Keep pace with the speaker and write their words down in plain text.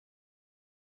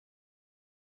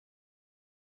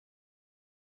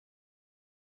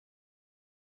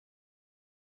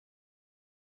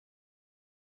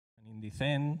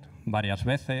Indicen varias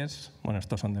veces. Bueno,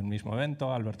 estos son del mismo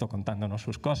evento, Alberto contándonos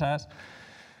sus cosas.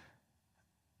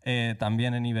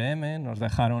 También en IBM nos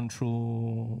dejaron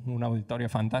un auditorio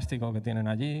fantástico que tienen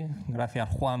allí. Gracias,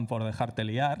 Juan, por dejarte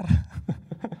liar,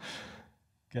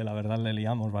 que la verdad le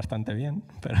liamos bastante bien,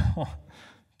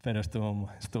 pero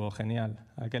estuvo genial.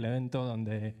 Aquel evento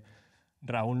donde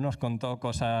Raúl nos contó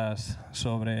cosas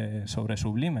sobre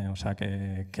Sublime, o sea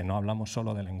que no hablamos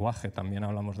solo de lenguaje, también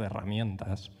hablamos de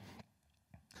herramientas.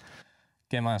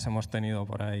 ¿Qué más hemos tenido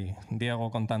por ahí?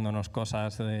 Diego contándonos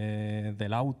cosas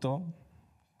del auto,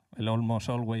 el Almost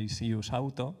Always Use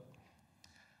Auto.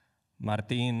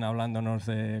 Martín hablándonos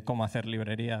de cómo hacer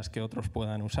librerías que otros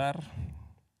puedan usar.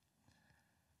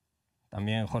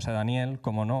 También José Daniel,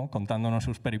 como no, contándonos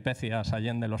sus peripecias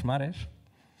allende los mares.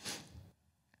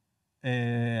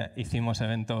 Hicimos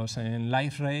eventos en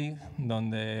LiveRay,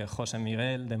 donde José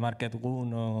Miguel de MarketGo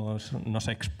nos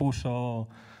expuso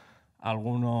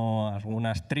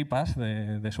algunas tripas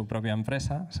de su propia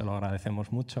empresa, se lo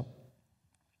agradecemos mucho.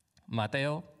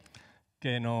 Mateo,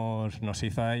 que nos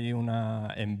hizo ahí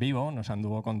en vivo, nos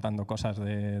anduvo contando cosas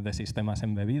de sistemas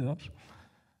embebidos,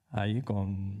 ahí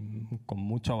con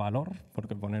mucho valor,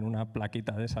 porque poner una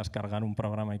plaquita de esas, cargar un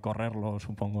programa y correrlo,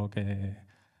 supongo que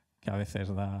a veces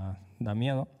da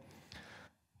miedo.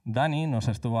 Dani nos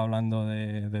estuvo hablando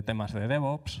de temas de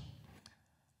DevOps.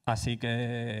 Así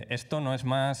que esto no es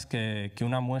más que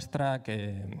una muestra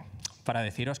para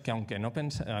deciros que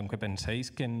aunque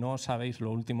penséis que no sabéis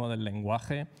lo último del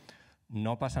lenguaje,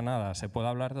 no pasa nada, se puede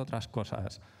hablar de otras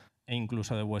cosas e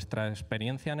incluso de vuestra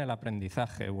experiencia en el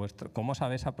aprendizaje, cómo os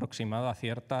habéis aproximado a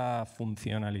cierta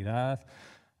funcionalidad,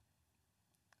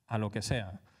 a lo que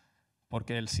sea.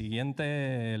 Porque el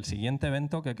siguiente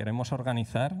evento que queremos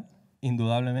organizar,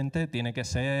 indudablemente, tiene que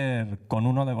ser con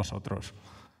uno de vosotros.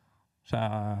 O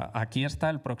sea, aquí está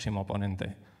el próximo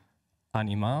ponente.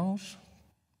 Animaos,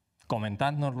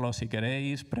 comentádnoslo si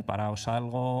queréis, preparaos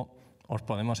algo, os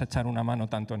podemos echar una mano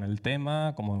tanto en el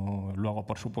tema como luego,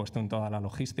 por supuesto, en toda la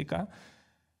logística,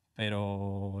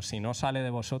 pero si no sale de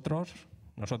vosotros,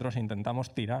 nosotros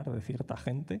intentamos tirar de cierta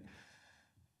gente,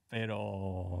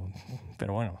 pero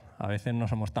bueno, a veces no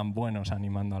somos tan buenos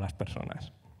animando a las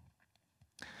personas.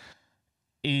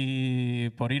 Y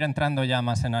por ir entrando ya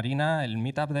más en harina, el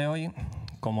meetup de hoy,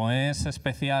 como es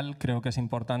especial, creo que es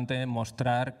importante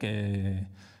mostrar que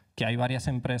hay varias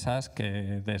empresas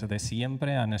que desde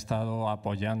siempre han estado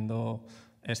apoyando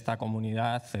esta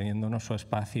comunidad, cediéndonos su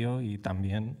espacio y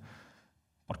también,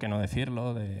 por qué no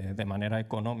decirlo, de manera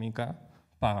económica,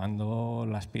 pagando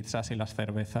las pizzas y las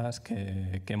cervezas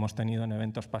que hemos tenido en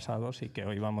eventos pasados y que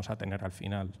hoy vamos a tener al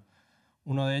final.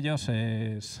 Uno de ellos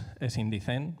es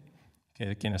Indicen,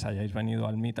 que quienes hayáis venido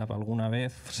al meetup alguna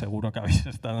vez, seguro que habéis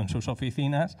estado en sus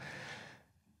oficinas.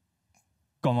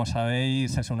 Como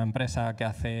sabéis, es una empresa que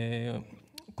hace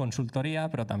consultoría,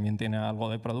 pero también tiene algo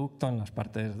de producto en las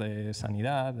partes de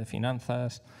sanidad, de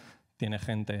finanzas, tiene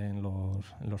gente en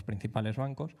los principales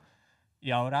bancos.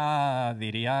 Y ahora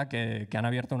diría que han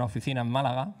abierto una oficina en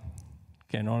Málaga,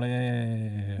 que no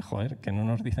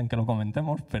nos dicen que lo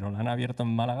comentemos, pero la han abierto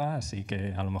en Málaga, así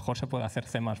que a lo mejor se puede hacer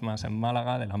C++ en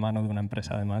Málaga de la mano de una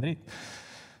empresa de Madrid.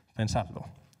 Pensadlo.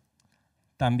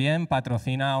 También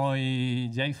patrocina hoy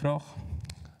JFrog,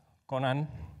 Conan,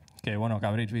 que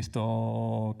habréis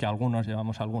visto que algunos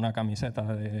llevamos alguna camiseta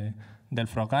del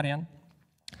Frogarian.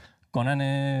 Conan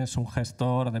es un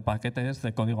gestor de paquetes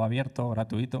de código abierto,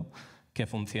 gratuito, que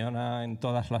funciona en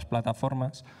todas las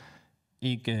plataformas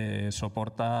y que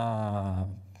soporta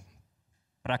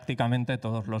prácticamente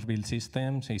todos los build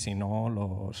systems y si no,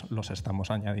 los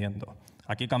estamos añadiendo.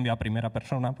 Aquí cambio a primera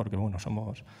persona porque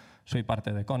soy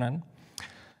parte de Conan.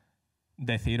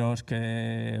 Deciros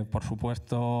que, por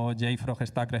supuesto, JFrog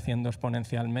está creciendo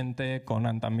exponencialmente,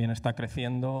 Conan también está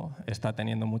creciendo, está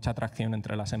teniendo mucha atracción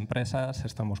entre las empresas,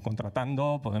 estamos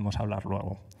contratando, podemos hablar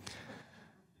luego.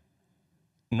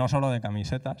 No solo de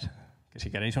camisetas, que si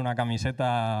queréis una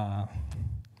camiseta,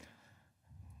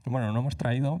 no hemos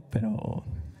traído, pero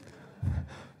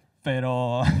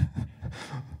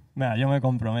mira, yo me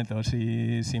comprometo,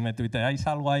 si me tuiteáis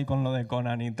algo ahí con lo de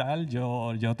Conan y tal,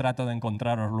 yo trato de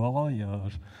encontraros luego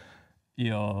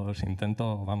y os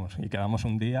intento, y quedamos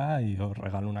un día y os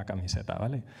regalo una camiseta,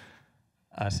 ¿vale?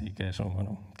 Así que eso,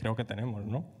 creo que tenemos,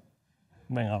 ¿no?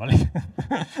 Venga, vale.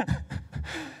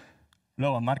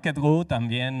 Luego, MarketGo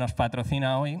también nos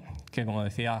patrocina hoy, que como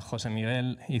decía José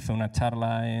Miguel, hizo una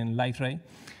charla en LiveRay,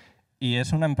 y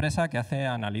es una empresa que hace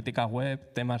analítica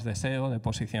web, temas de SEO, de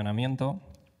posicionamiento,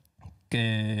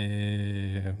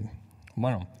 que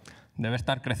debe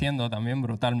estar creciendo también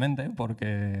brutalmente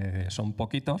porque son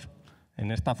poquitos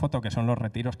en esta foto, que son los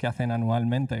retiros que hacen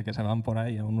anualmente, que se van por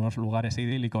ahí a unos lugares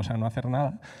idílicos a no hacer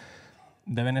nada,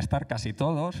 deben estar casi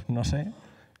todos, no sé,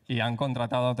 y han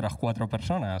contratado a otras 4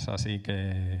 personas, así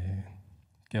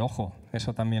que ojo,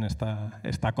 eso también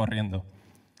está corriendo.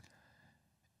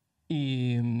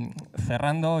 Y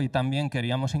cerrando, y también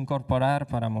queríamos incorporar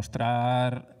para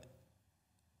mostrar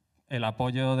el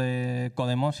apoyo de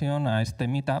Codemotion a este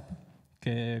meetup,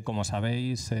 que como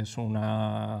sabéis es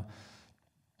una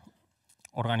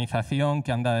organización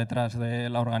que anda detrás de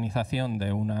la organización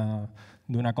de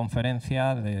una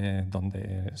conferencia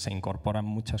donde se incorporan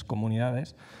muchas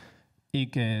comunidades y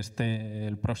que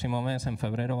el próximo mes, en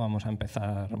febrero, vamos a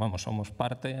empezar, somos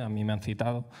parte, a mí me han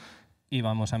citado, y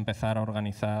vamos a empezar a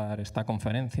organizar esta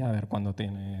conferencia, a ver cuándo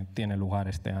tiene lugar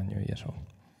este año y eso.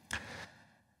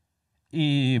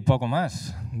 Y poco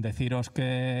más. Deciros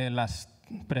que las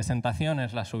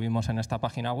presentaciones las subimos en esta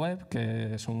página web,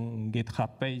 que es un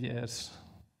GitHub Pages,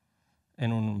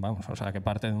 o sea, que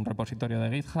parte de un repositorio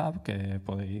de GitHub, que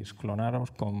podéis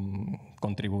clonaros,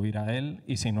 contribuir a él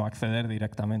y si no, acceder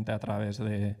directamente a través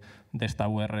de esta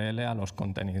URL a los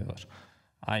contenidos.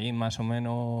 Ahí más o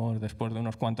menos, después de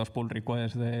unos cuantos pull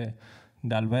requests de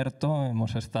Alberto,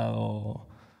 hemos estado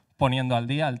poniendo al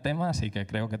día el tema, así que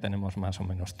creo que tenemos más o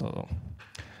menos todo.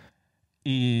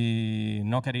 Y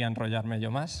no quería enrollarme yo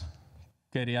más.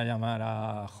 Quería llamar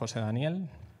a José Daniel,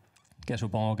 que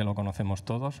supongo que lo conocemos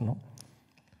todos, ¿no?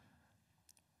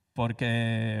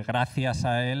 Porque gracias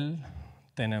a él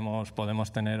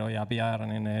podemos tener hoy a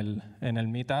Bjarne en el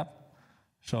meetup.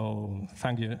 So,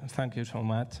 thank you so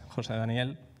much, José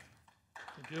Daniel.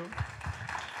 Thank you.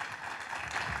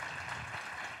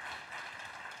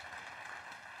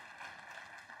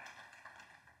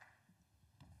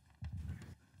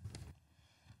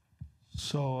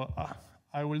 So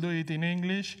I will do it in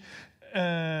English.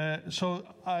 So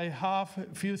I have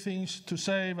a few things to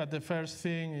say, but the first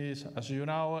thing is, as you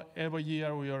know, every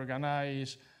year we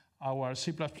organize our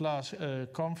C++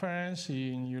 conference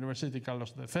in University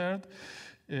Carlos III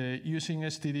using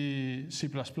STD C++.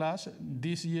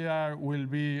 This year will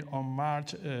be on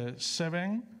March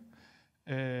 7.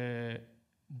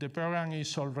 The program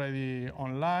is already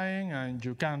online and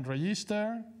you can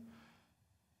register.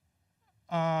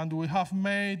 And we have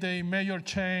made a major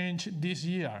change this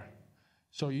year.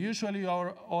 So usually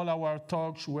all our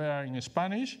talks were in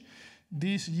Spanish.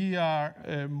 This year,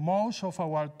 most of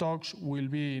our talks will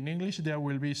be in English. There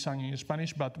will be some in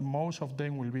Spanish, but most of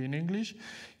them will be in English,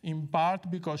 in part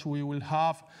because we will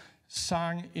have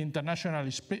some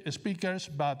international speakers,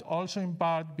 but also in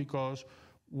part because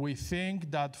we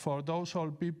think that for those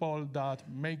old people that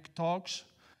make talks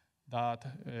that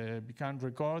become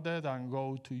recorded and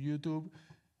go to YouTube,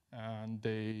 and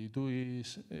they do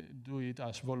it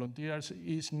as volunteers,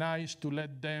 it's nice to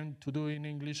let them to do in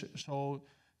English so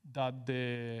that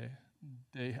they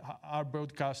are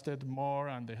broadcasted more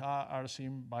and they are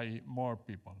seen by more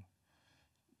people.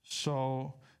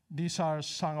 So these are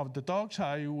some of the talks.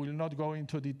 I will not go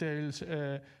into details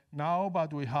now,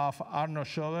 but we have Arno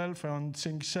Schodel from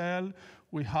Syncell.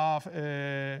 We have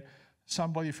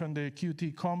somebody from the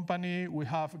Qt company. We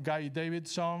have Guy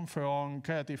Davidson from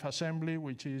Creative Assembly,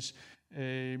 which is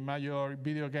a major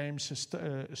video games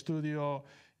studio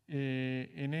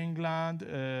in England.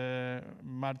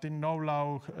 Martin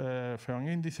Knobloch from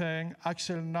Indicen.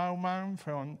 Axel Naumann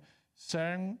from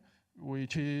CERN,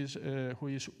 which is who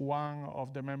is one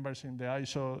of the members in the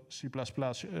ISO C++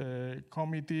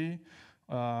 committee,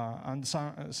 and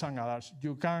some others.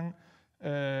 You can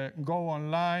go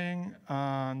online,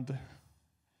 and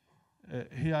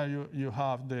here you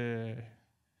have the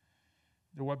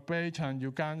web page, and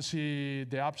you can see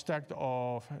the abstract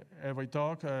of every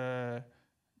talk.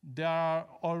 There are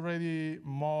already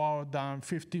more than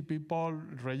 50 people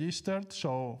registered,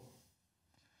 so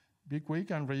be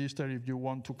quick and register if you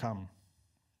want to come.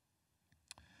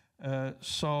 The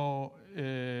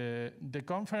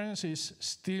conference is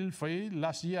still free.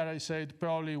 Last year I said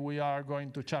probably we are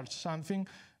going to charge something,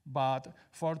 but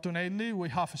fortunately we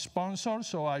have sponsors,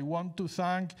 so I want to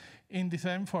thank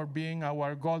Indicen for being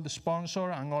our gold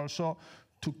sponsor, and also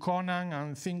to Conan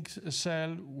and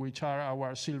ThinkCell, which are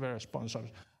our silver sponsors.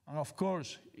 And of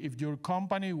course, if your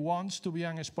company wants to be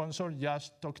a sponsor,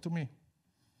 just talk to me.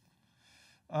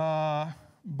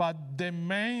 But the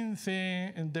main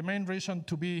thing, and the main reason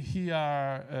to be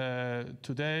here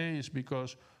today is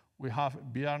because we have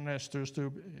Bjarne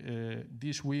Stroustrup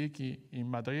this week in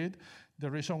Madrid. The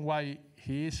reason why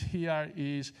he is here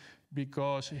is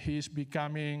because he's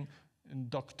becoming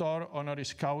Doctor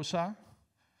Honoris Causa.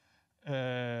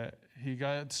 He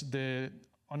gets the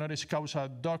Honoris Causa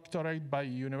doctorate by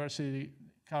University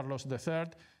Carlos III.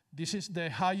 This is the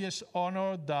highest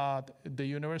honor that the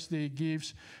university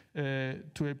gives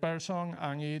to a person,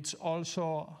 and it's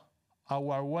also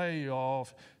our way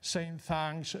of saying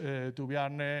thanks to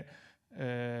Bjarne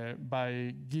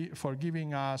for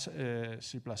giving us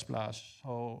C++.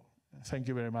 So thank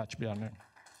you very much, Bjarne.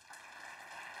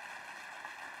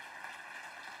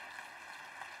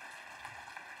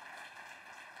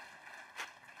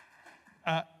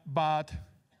 But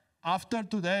after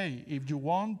today, if you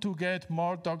want to get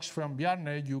more talks from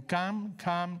Bjarne, you can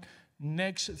come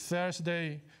next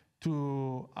Thursday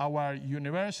to our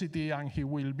university, and he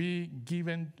will be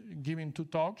giving 2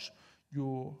 talks.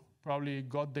 You probably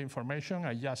got the information,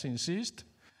 I just insist.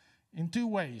 In 2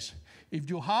 ways. If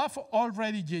you have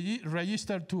already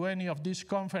registered to any of these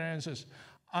conferences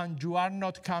and you are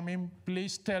not coming,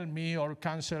 please tell me or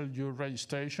cancel your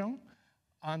registration.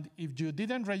 And if you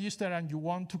didn't register and you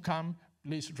want to come,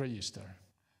 please register.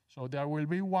 So there will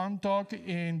be 1 talk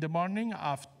in the morning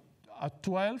at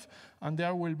 12, and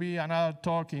there will be another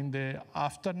talk in the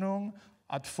afternoon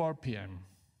at 4 p.m.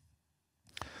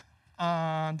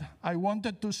 And I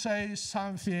wanted to say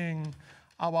something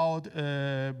about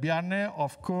Bjarne.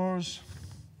 Of course,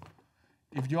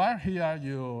 if you are here,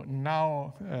 you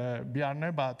know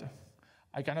Bjarne, but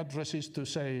I cannot resist to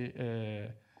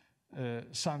say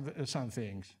some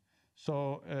things.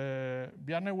 So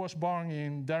Bjarne was born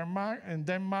in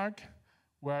Denmark,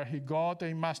 where he got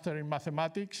a master in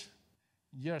mathematics,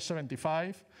 year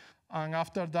 75, and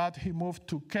after that he moved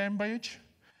to Cambridge,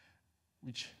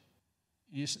 which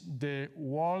is the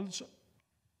world's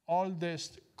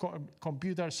oldest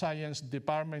computer science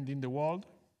department in the world,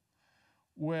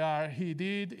 where he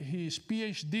did his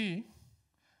PhD,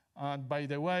 and by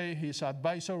the way, his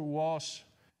advisor was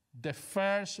the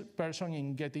first person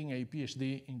in getting a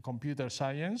PhD in computer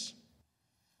science,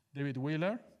 David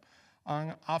Wheeler.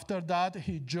 And after that,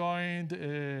 he joined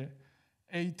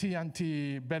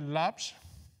AT&T Bell Labs,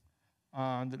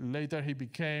 and later he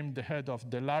became the head of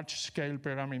the large-scale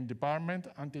programming department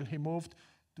until he moved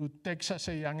to Texas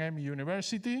A&M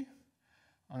University.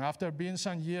 And after being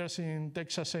some years in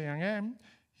Texas A&M,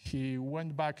 he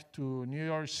went back to New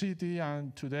York City,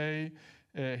 and today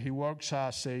he works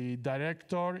as a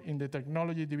director in the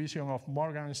technology division of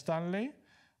Morgan Stanley,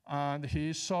 and he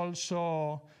is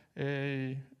also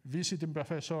a visiting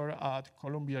professor at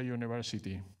Columbia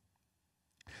University.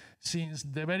 Since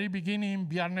the very beginning,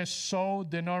 Bjarne saw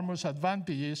the enormous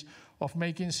advantages of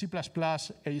making C++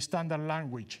 a standard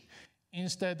language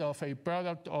instead of a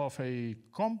product of a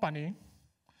company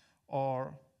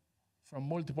or from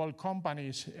multiple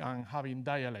companies and having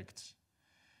dialects.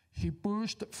 He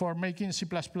pushed for making C++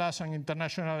 an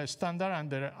international standard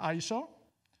under ISO.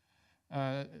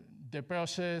 The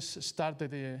process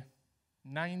started in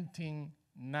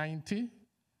 1990,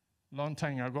 long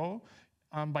time ago,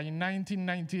 and by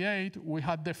 1998 we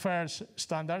had the first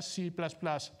standard, C++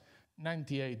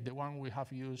 98, the one we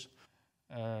have used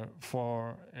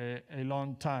for a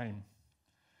long time.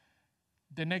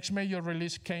 The next major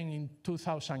release came in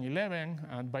 2011,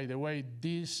 and by the way,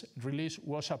 this release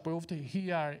was approved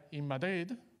here in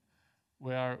Madrid,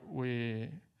 where we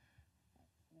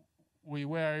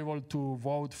were able to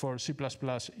vote for C++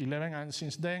 11, and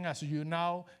since then, as you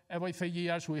know, every 3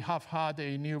 years we have had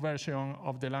a new version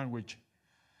of the language.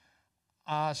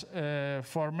 As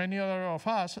for many other of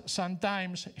us,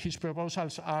 sometimes his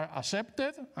proposals are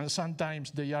accepted, and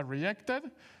sometimes they are rejected,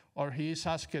 or he is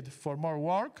asked for more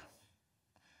work,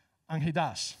 and he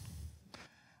does.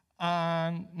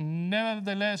 And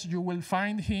nevertheless, you will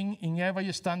find him in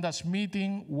every standards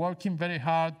meeting working very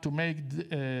hard to make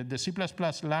the C++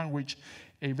 language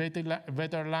a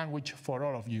better language for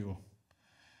all of you.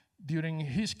 During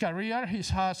his career, he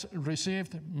has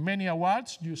received many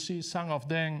awards. You see some of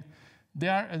them.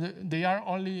 They are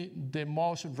only the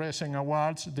most recent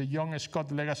awards: the John Scott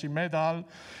Legacy Medal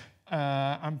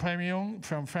and Premium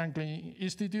from Franklin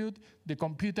Institute, the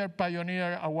Computer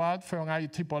Pioneer Award from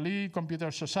IEEE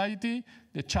Computer Society,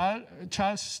 the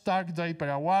Charles Stark Draper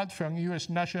Award from US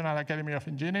National Academy of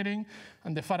Engineering,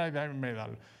 and the Faraday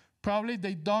Medal. Probably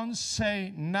they don't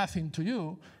say nothing to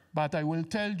you, but I will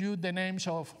tell you the names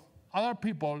of other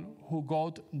people who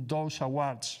got those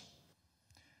awards: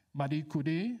 Marie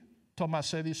Curie,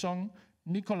 Thomas Edison,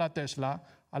 Nikola Tesla,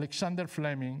 Alexander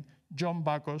Fleming, John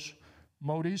Backus,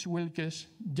 Maurice Wilkes,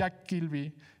 Jack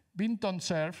Kilby, Vinton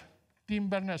Cerf, Tim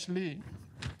Berners-Lee,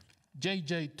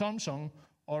 J.J. Thomson,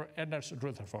 or Ernest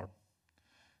Rutherford.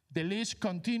 The list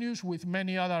continues with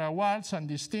many other awards and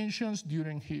distinctions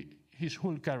during his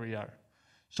whole career.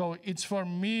 So it's for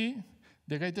me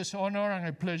the greatest honor and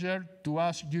a pleasure to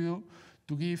ask you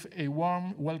to give a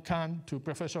warm welcome to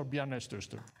Professor Bjarne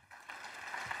Stroustrup.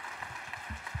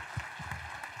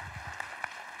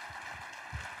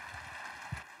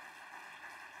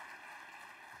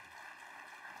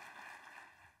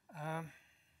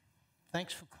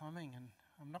 Thanks for coming, and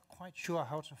I'm not quite sure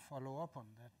how to follow up on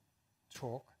that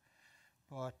talk,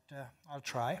 but I'll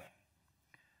try.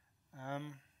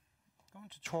 I'm going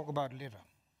to talk about litter.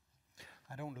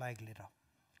 I don't like litter,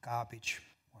 garbage,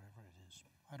 whatever it is.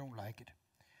 I don't like it.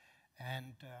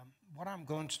 And what I'm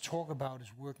going to talk about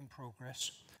is work in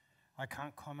progress. I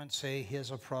can't come and say,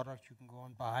 here's a product you can go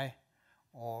and buy,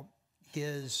 or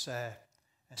here's a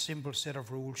simple set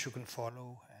of rules you can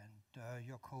follow, and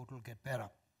your code will get better.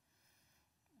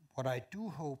 What I do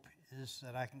hope is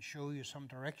that I can show you some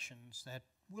directions that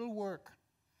will work.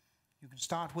 You can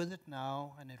start with it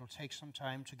now, and it'll take some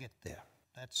time to get there.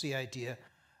 That's the idea.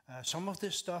 Some of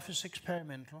this stuff is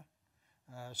experimental.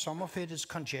 Some of it is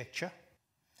conjecture.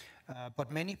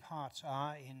 But many parts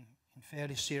are in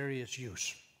fairly serious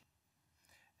use.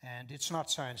 And it's not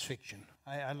science fiction.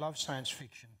 I love science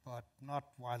fiction, but not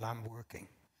while I'm working.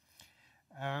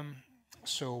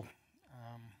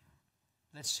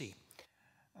 Let's see.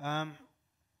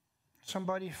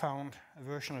 Somebody found a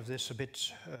version of this a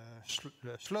bit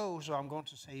slow, so I'm going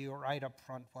to say right up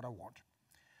front what I want.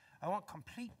 I want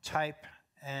complete type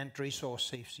and resource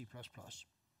safe C++.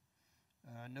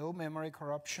 No memory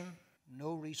corruption,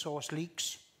 no resource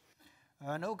leaks,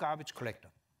 no garbage collector.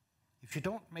 If you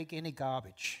don't make any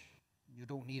garbage, you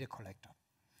don't need a collector.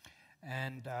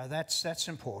 And that's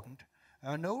important.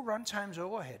 No runtimes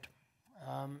overhead.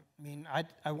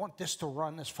 I want this to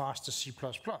run as fast as C++,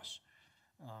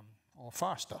 or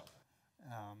faster,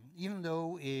 even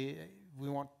though we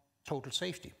want total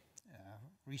safety,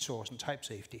 resource and type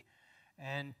safety.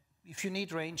 And if you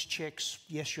need range checks,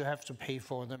 yes, you have to pay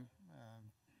for them.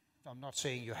 I'm not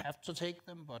saying you have to take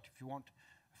them, but if you want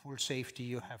full safety,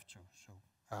 you have to. So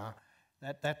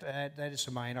that is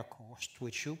a minor cost,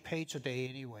 which you pay today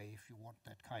anyway if you want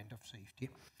that kind of safety.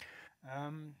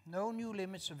 No new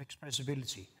limits of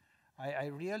expressibility. I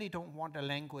really don't want a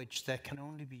language that can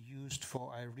only be used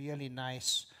for a really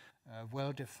nice,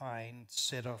 well-defined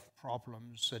set of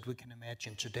problems that we can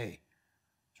imagine today.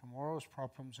 Tomorrow's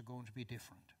problems are going to be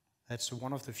different. That's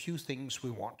one of the few things we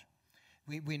want.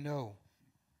 We know.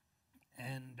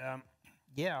 And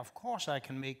yeah, of course I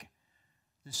can make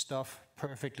this stuff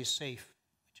perfectly safe.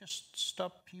 Just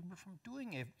stop people from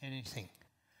doing anything.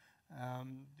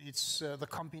 It's the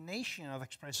combination of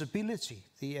expressibility,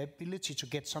 the ability to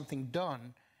get something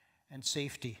done, and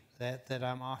safety that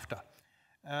I'm after.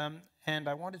 And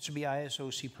I want it to be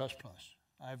ISO C++.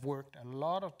 I've worked a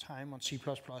lot of time on C++.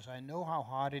 I know how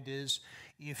hard it is.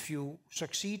 If you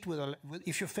succeed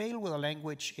if you fail with a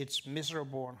language, it's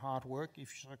miserable and hard work.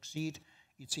 If you succeed,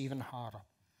 it's even harder.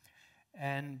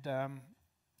 And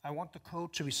I want the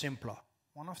code to be simpler.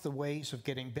 One of the ways of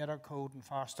getting better code and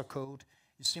faster code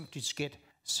is simply to get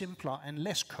simpler and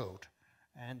less code.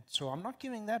 And so I'm not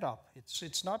giving that up.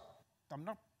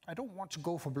 I don't want to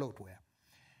go for bloatware,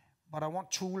 but I want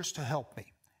tools to help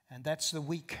me. And that's the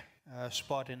weak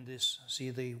spot in this, see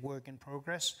the work in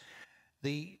progress.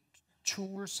 The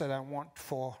tools that I want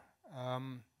for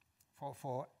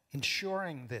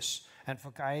ensuring this and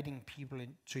for guiding people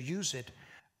to use it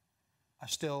are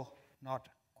still not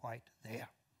quite there.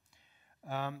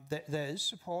 There is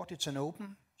support. It's an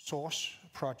open source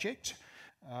project.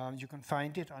 You can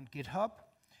find it on GitHub.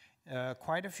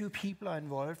 Quite a few people are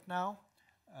involved now.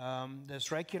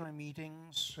 There's regular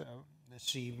meetings.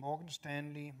 Let's see, Morgan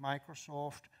Stanley,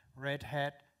 Microsoft, Red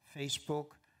Hat, Facebook,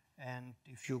 and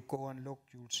if you go and look,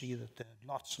 you'll see that there are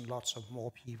lots and lots of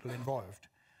more people involved.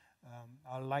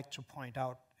 I'd like to point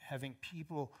out having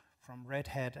people from Red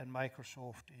Hat and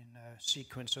Microsoft in a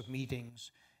sequence of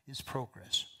meetings is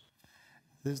progress.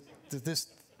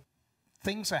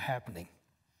 Things are happening.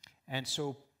 And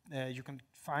so you can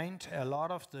find a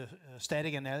lot of the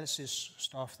static analysis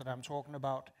stuff that I'm talking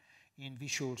about in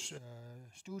Visual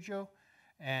Studio,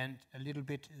 and a little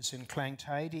bit is in Clang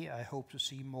Tidy. I hope to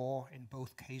see more in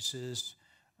both cases.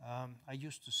 I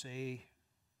used to say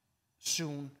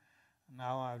soon.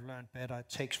 Now I've learned better. It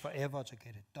takes forever to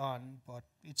get it done, but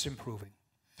it's improving.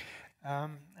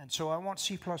 And so I want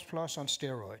C++ on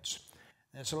steroids.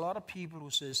 There's a lot of people who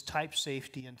says type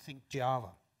safety and think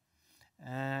Java.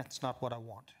 It's not what I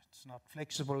want. It's not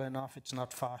flexible enough. It's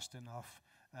not fast enough.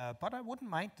 But I wouldn't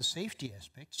mind the safety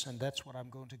aspects, and that's what I'm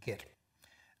going to get.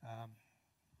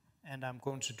 And I'm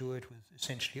going to do it with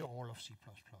essentially all of C++.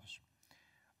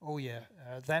 Oh yeah,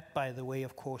 that, by the way,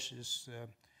 of course, is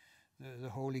the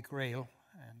holy grail.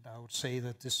 And I would say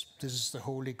that this is the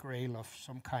holy grail of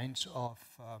some kinds of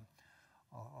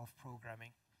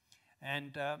programming.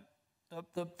 And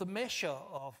the measure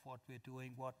of what we're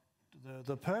doing,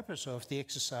 the purpose of the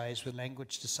exercise with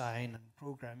language design and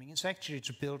programming is actually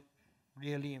to build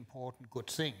really important good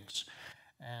things.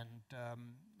 And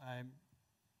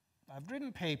I've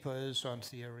written papers on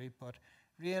theory, but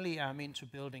really I'm into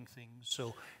building things.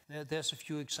 So there's a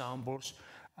few examples.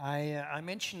 I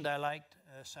mentioned I liked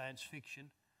science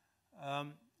fiction.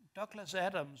 Douglas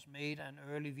Adams made an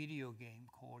early video game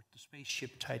called The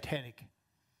Spaceship Titanic.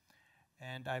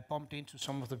 And I bumped into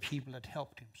some of the people that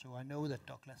helped him. So I know that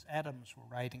Douglas Adams were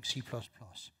writing C++.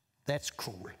 That's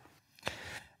cool.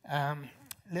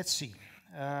 Let's see.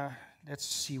 Let's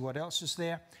see what else is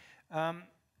there.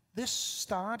 This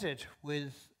started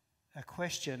with a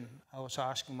question I was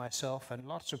asking myself, and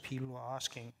lots of people were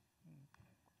asking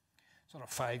sort of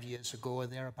 5 years ago or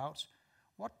thereabouts.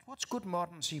 What's good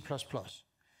modern C++?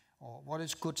 Or what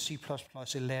is good C++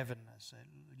 11, as I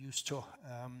used to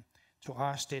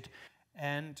ask it.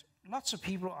 And lots of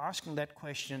people asking that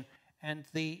question, and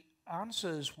the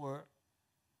answers were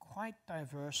quite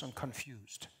diverse and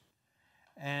confused.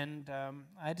 And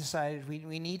I decided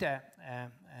we need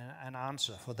an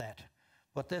answer for that.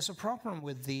 But there's a problem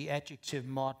with the adjective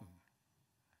modern.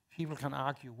 People can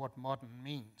argue what modern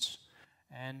means.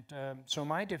 And so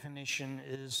my definition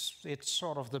is it's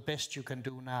sort of the best you can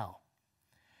do now.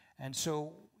 And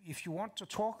so if you want to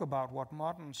talk about what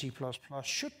modern C++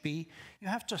 should be, you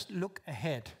have to look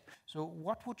ahead. So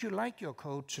what would you like your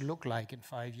code to look like in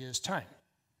 5 years' time?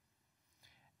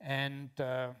 And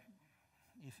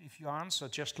if you answer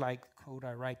just like the code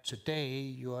I write today,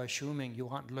 you are assuming you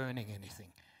aren't learning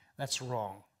anything. That's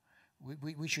wrong.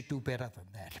 We should do better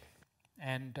than that.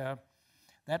 And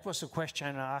that was the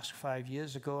question I asked 5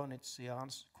 years ago, and it's the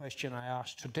question I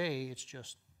asked today. It's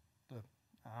just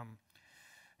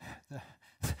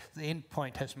the end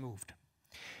point has moved.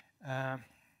 There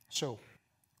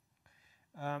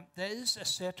is a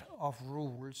set of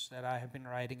rules that I have been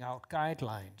writing out,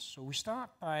 guidelines. So we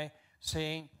start by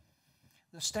saying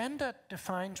the standard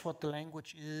defines what the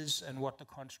language is and what the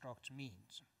construct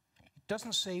means. It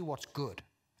doesn't say what's good.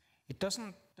 It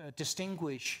doesn't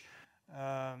distinguish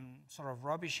sort of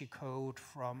rubbishy code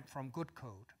from good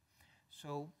code.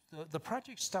 So the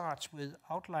project starts with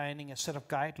outlining a set of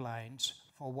guidelines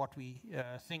for what we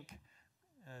think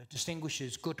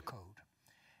distinguishes good code.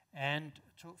 And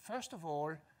first of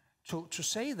all, to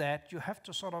say that, you have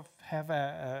to sort of have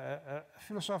a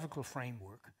philosophical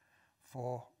framework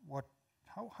for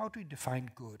how do you define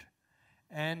good.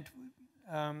 And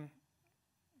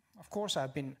of course,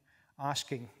 I've been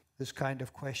asking this kind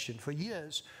of question for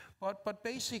years, but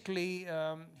basically,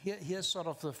 here's sort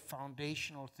of the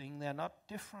foundational thing. They're not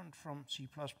different from C++.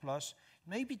 It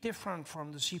may be different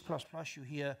from the C++ you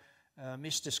hear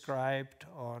misdescribed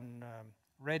on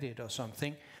Reddit or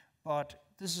something, but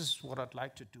this is what I'd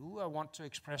like to do. I want to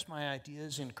express my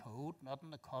ideas in code, not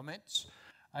in the comments.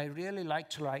 I really like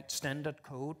to write standard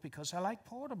code because I like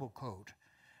portable code.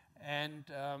 And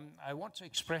I want to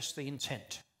express the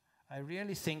intent. I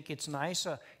really think it's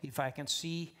nicer if I can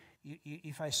see,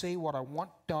 if I say what I want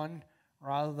done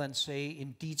rather than say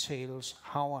in details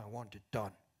how I want it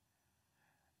done.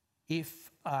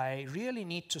 If I really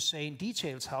need to say in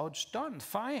details how it's done,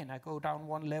 fine, I go down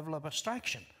one level of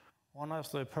abstraction. One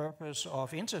of the purpose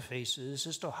of interfaces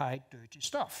is to hide dirty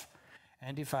stuff.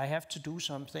 And if I have to do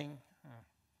something,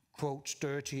 quote,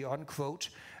 dirty, unquote,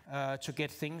 to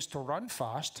get things to run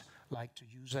fast, like to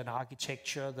use an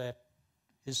architecture that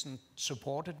isn't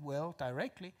supported well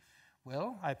directly,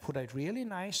 well, I put a really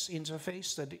nice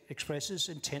interface that expresses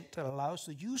intent, that allows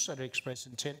the user to express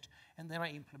intent, and then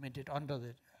I implement it under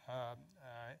the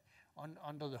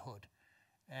hood.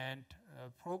 And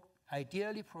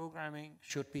ideally, programming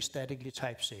should be statically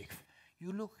type-safe.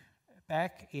 You look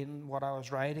back in what I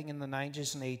was writing in the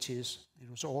 90s and 80s, it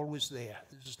was always there.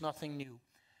 This is nothing new.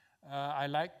 I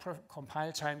like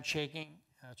compile time checking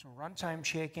to runtime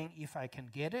checking if I can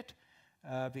get it,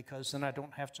 because then I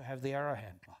don't have to have the error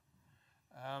handler.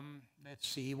 Let's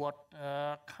see, what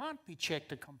can't be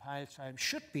checked at compile time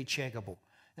should be checkable.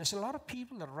 There's a lot of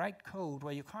people that write code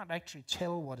where you can't actually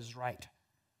tell what is right.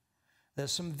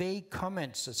 There's some vague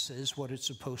comments that says what it's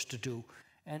supposed to do.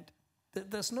 And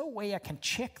there's no way I can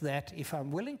check that if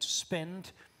I'm willing to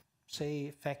spend, say,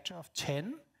 a factor of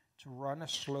 10 to run a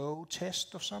slow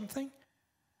test of something.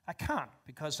 I can't,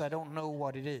 because I don't know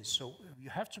what it is. So you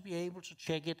have to be able to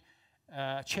check it,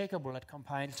 checkable at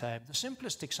compile time. The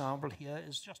simplest example here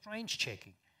is just range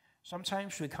checking.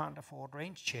 Sometimes we can't afford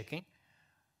range checking,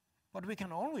 but we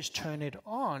can always turn it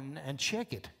on and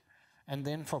check it, and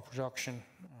then for production,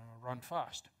 run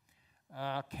fast.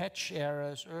 Catch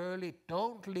errors early,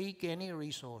 don't leak any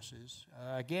resources.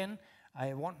 Again,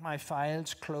 I want my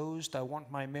files closed, I want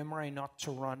my memory not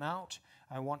to run out,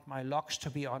 I want my locks to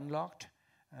be unlocked.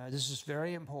 This is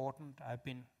very important. I've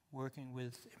been working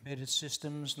with embedded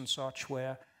systems and such,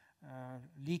 where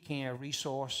leaking a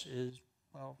resource is,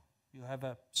 well, you have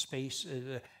a space,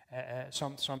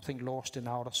 something lost in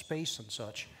outer space and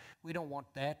such. We don't want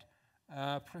that.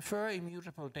 Prefer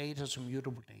immutable data to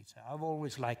mutable data. I've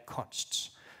always liked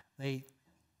consts. They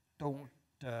don't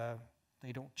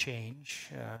change,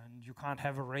 and you can't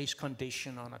have a race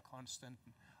condition on a constant.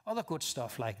 Other good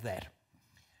stuff like that.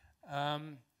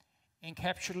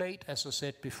 Encapsulate, as I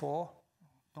said before.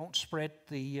 Don't spread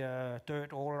the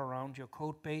dirt all around your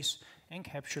code base.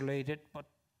 Encapsulate it, but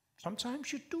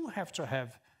sometimes you do have to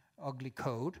have ugly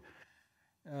code.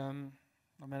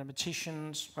 The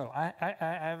mathematicians, well, I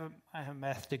have a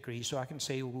math degree, so I can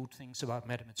say rude things about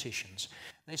mathematicians.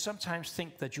 They sometimes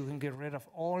think that you can get rid of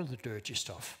all the dirty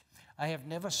stuff. I have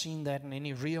never seen that in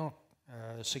any real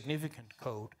significant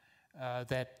code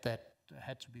that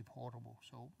had to be portable.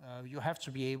 So you have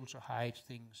to be able to hide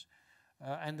things.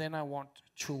 And then I want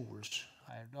tools.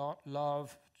 I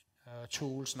love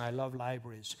tools and I love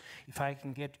libraries. If I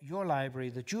can get your library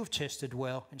that you've tested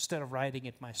well instead of writing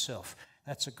it myself,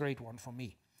 that's a great one for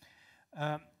me.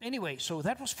 Anyway, so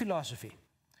that was philosophy.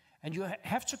 And you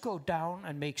have to go down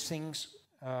and make things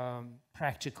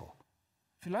practical.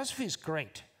 Philosophy is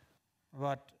great,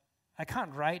 but I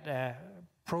can't write a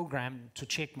program to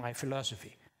check my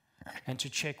philosophy and to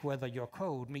check whether your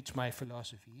code meets my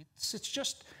philosophy. It's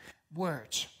just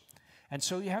words. And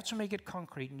so you have to make it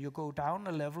concrete, and you go down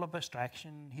a level of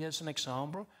abstraction. Here's an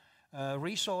example.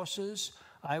 Resources.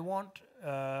 I want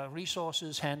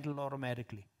resources handled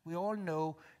automatically. We all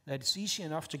know that it's easy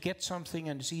enough to get something,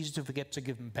 and it's easy to forget to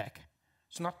give them back.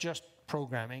 It's not just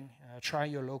programming. Try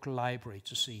your local library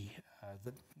to see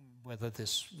whether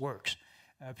this works.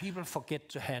 People forget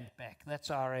to hand back. That's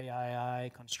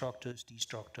RAII, constructors,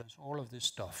 destructors, all of this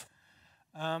stuff.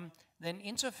 Then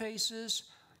interfaces,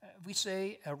 we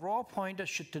say a raw pointer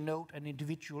should denote an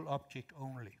individual object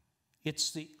only.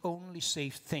 It's the only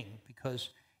safe thing, because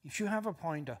if you have a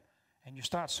pointer and you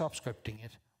start subscripting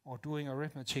it or doing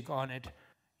arithmetic on it,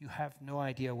 you have no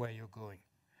idea where you're going.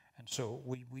 And so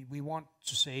we want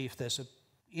to say if there's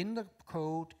in the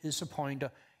code is a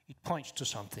pointer, it points to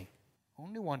something,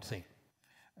 only one thing.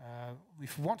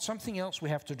 If we want something else, we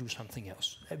have to do something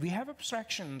else. We have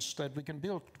abstractions that we can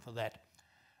build for that.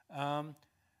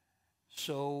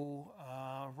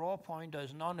 Raw pointer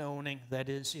is non-owning. That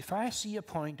is, if I see a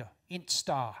pointer, int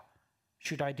star,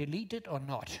 should I delete it or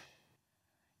not?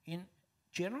 In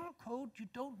general code, you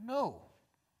don't know.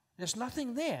 There's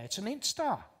nothing there. It's an int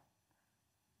star.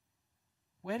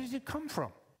 Where did it come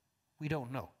from? We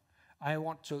don't know. I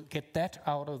want to get that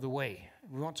out of the way.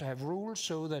 We want to have rules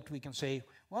so that we can say,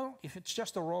 well, if it's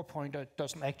just a raw pointer, it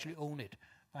doesn't actually own it.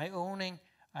 By owning,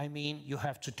 I mean you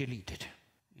have to delete it.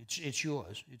 It's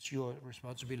yours. It's your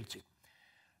responsibility.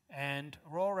 And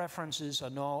raw references are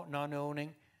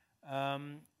non-owning.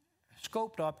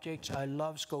 Scoped objects, I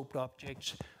love scoped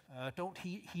objects. Don't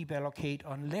heap allocate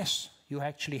unless you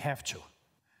actually have to.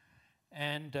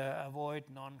 And avoid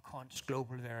non-const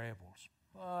global variables.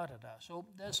 So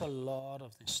there's a lot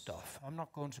of this stuff. I'm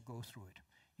not going to go through it.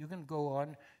 You can go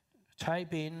on,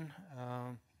 type in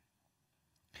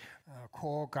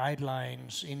core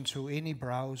guidelines into any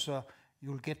browser.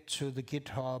 You'll get to the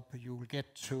GitHub. You'll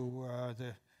get to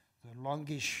the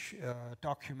longish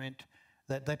document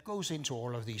that goes into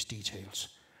all of these details.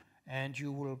 And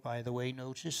you will, by the way,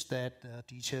 notice that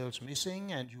details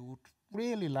missing, and you would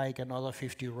really like another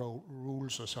 50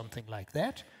 rules or something like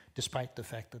that, despite the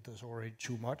fact that there's already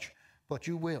too much, but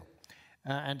you will.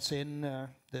 And then,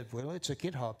 it's a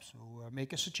GitHub, so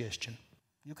make a suggestion.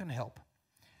 You can help.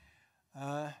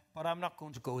 But I'm not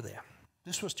going to go there.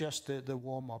 This was just the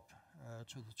warm-up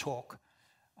to the talk.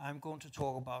 I'm going to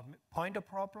talk about pointer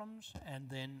problems and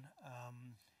then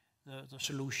the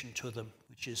solution to them,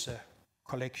 which is a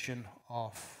collection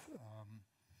of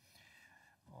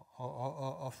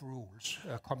rules,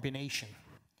 a combination.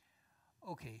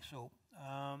 Okay, so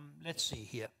let's see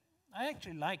here. I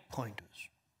actually like pointers.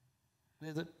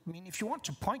 I mean, if you want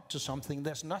to point to something,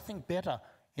 there's nothing better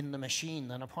in the machine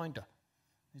than a pointer.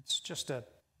 It's just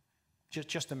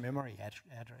a memory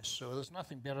address, so there's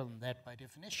nothing better than that by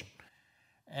definition.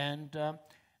 And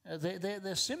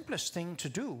the simplest thing to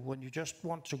do when you just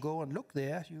want to go and look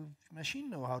there, your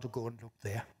machine know how to go and look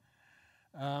there.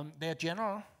 They're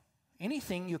general.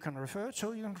 Anything you can refer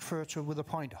to with a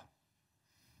pointer.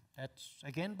 That's,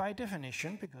 again, by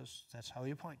definition, because that's how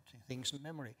you point things in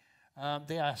memory.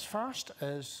 They are as fast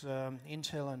as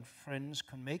Intel and friends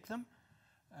can make them.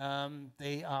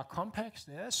 They are compact.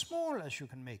 They're as small as you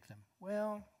can make them.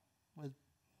 Well, with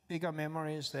bigger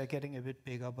memories, they're getting a bit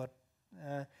bigger, but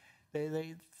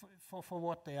for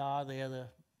what they are, they're the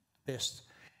best.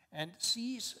 And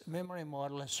C's memory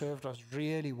model has served us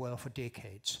really well for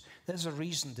decades. There's a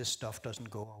reason this stuff doesn't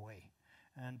go away.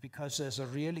 And because there's a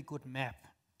really good map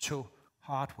to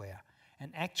hardware.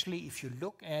 And actually, if you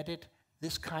look at it,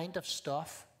 this kind of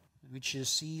stuff, which is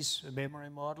C's memory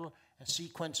model, a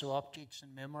sequence of objects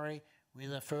in memory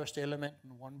with a first element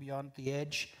and one beyond the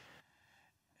edge,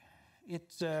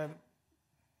 it's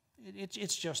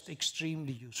just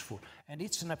extremely useful. And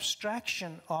it's an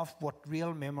abstraction of what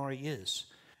real memory is.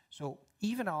 So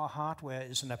even our hardware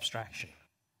is an abstraction.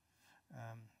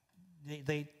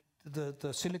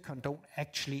 The silicon don't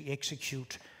actually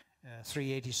execute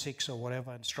 386 or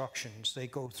whatever instructions. They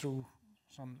go through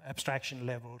some abstraction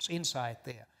levels inside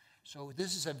there. So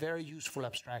this is a very useful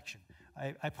abstraction.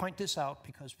 I point this out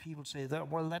because people say, that,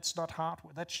 well, that's not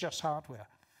hardware, that's just hardware.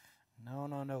 No,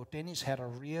 no, no. Dennis had a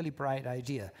really bright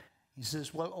idea. He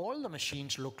says, well, all the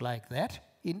machines look like that,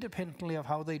 independently of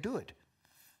how they do it.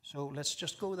 So let's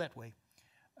just go that way.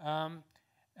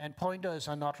 And pointers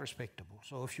are not respectable.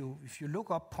 So if you look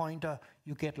up pointer,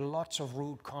 you get lots of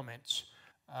rude comments.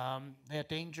 They're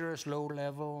dangerous, low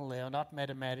level, they are not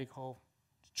mathematical,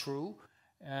 true,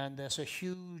 and there's a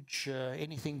huge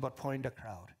anything but pointer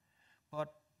crowd.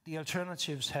 But the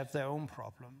alternatives have their own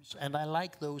problems, and I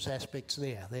like those aspects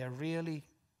there. They are really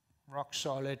rock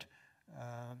solid,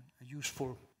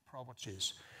 useful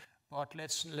properties. But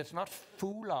let's not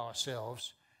fool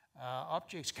ourselves.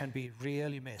 Objects can be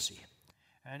really messy.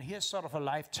 And here's sort of a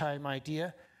lifetime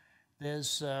idea.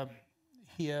 There's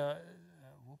here,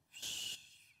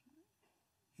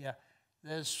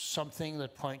 there's something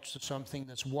that points to something.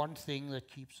 There's one thing that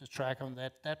keeps the track on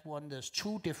that. That one, there's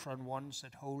two different ones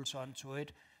that holds onto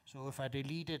it. So if I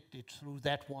deleted it through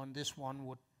that one, this one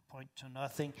would point to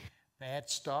nothing. Bad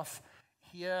stuff.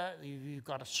 Here, you've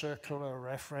got a circular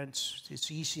reference. It's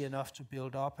easy enough to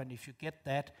build up, and if you get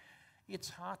that, it's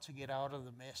hard to get out of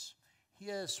the mess.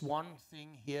 Here's one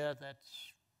thing here that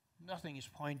nothing is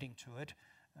pointing to it.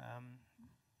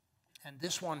 And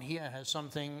this one here has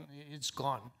something, it's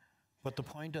gone, but the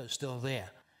pointer is still there.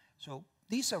 So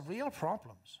these are real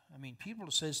problems. I mean, people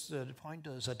who say the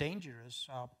pointers are dangerous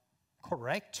are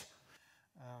correct.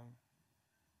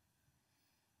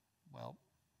 Well,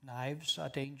 knives are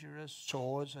dangerous,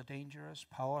 saws are dangerous,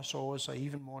 power saws are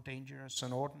even more dangerous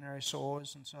than ordinary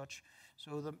saws and such.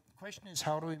 So the question is,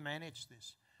 how do we manage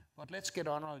this? But let's get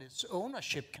on with it.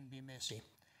 Ownership can be messy.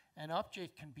 An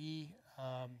object can be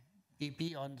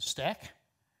on the stack,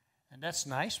 and that's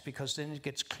nice because then it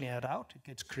gets cleared out. It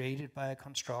gets created by a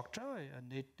constructor,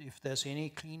 and if there's any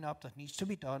cleanup that needs to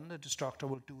be done, the destructor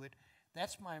will do it.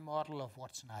 That's my model of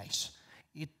what's nice.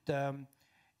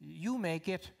 You make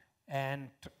it, and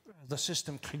the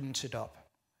system cleans it up.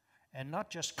 And not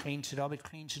just cleans it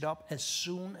cleans it up as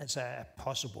soon as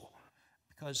possible.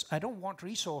 Because I don't want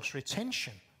resource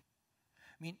retention.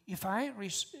 I mean, if I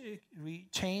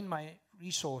retain my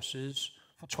resources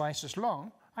for twice as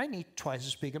long, I need twice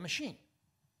as big a machine.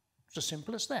 It's as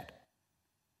simple as that.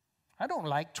 I don't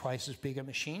like twice as big a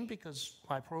machine because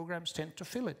my programs tend to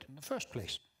fill it in the first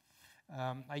place.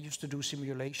 I used to do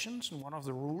simulations, and one of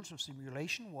the rules of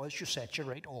simulation was you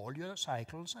saturate all your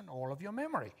cycles and all of your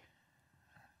memory.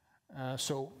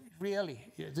 So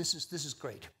really, this is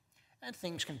great. And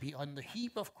things can be on the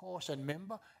heap, of course, and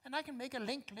member, and I can make a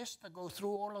linked list that goes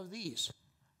through all of these.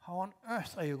 How on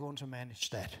earth are you going to manage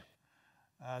that?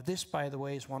 This, by the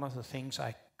way, is one of the things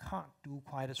I can't do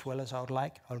quite as well as I would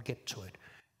like. I'll get to it.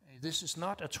 This is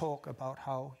not a talk about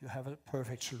how you have a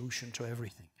perfect solution to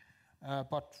everything.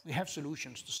 But we have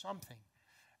solutions to something.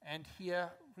 And here,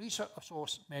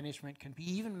 resource management can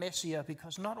be even messier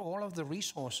because not all of the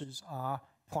resources are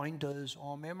pointers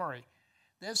or memory.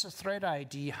 There's a thread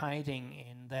ID hiding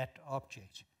in that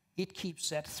object. It keeps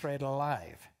that thread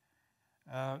alive.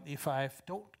 If I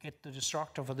don't get the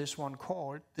destructor for this one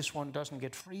called, this one doesn't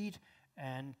get freed,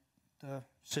 and the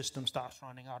system starts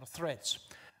running out of threads.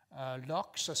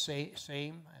 Locks are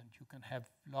same, and you can have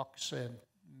locks and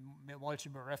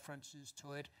multiple references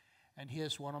to it. And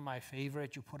here's one of my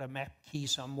favorite. You put a map key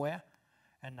somewhere,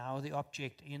 and now the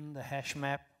object in the hash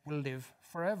map will live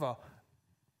forever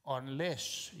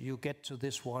unless you get to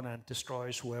this one and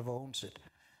destroys whoever owns it.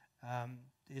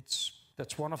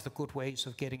 That's one of the good ways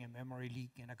of getting a memory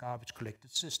leak in a garbage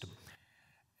collected system.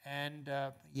 And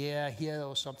here there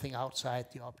was something outside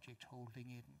the object holding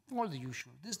it. All the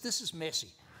usual. This is messy.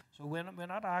 So we're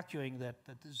not arguing that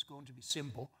this is going to be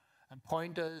simple. And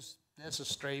pointers, there's a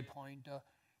stray pointer.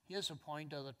 Here's a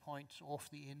pointer that points off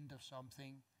the end of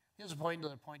something. Here's a pointer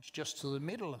that points just to the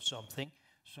middle of something.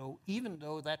 So even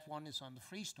though that one is on the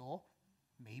free store,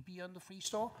 maybe on the free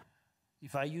store,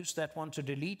 if I use that one to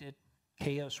delete it,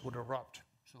 chaos would erupt.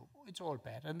 So it's all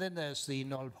bad. And then there's the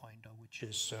null pointer, which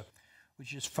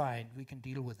is fine. We can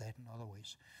deal with that in other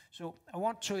ways. So I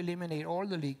want to eliminate all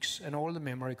the leaks and all the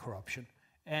memory corruption.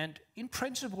 And in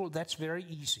principle, that's very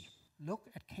easy. Look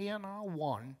at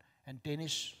KNR1, and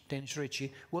Dennis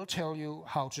Ritchie will tell you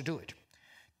how to do it.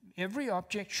 Every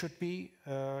object should be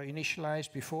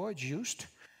initialized before it's used.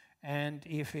 And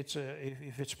if it's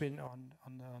been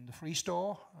on the free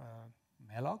store,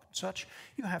 malloc and such,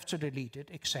 you have to delete it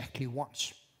exactly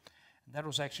once. And that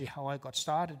was actually how I got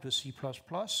started with C++.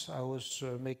 I was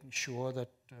making sure that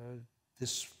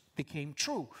this became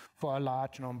true for a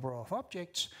large number of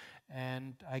objects,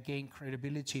 and I gained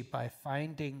credibility by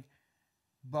finding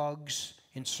bugs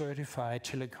in certified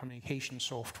telecommunication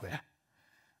software,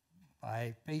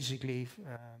 by basically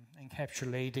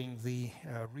encapsulating the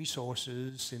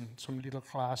resources in some little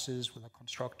classes with a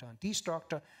constructor and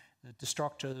destructor. The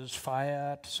destructor is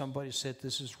fired. Somebody said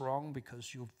this is wrong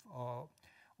because you've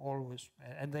always,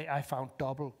 and I found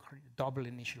double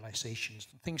initializations,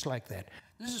 things like that.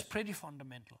 This is pretty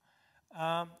fundamental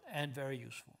and very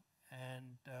useful.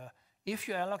 And if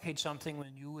you allocate something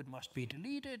with new, it must be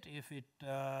deleted. If you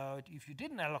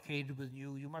didn't allocate it with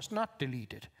new, you must not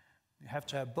delete it. You have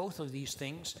to have both of these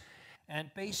things.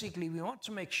 And basically, we want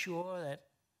to make sure that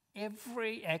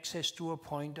every access to a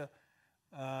pointer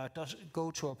does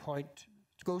go to a point,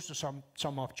 goes to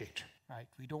some object, right?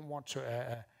 We don't want to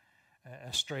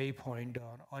a stray pointer,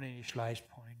 an uninitialized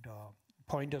pointer,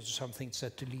 pointers to something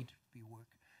that delete be work.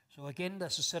 So again,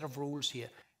 there's a set of rules here.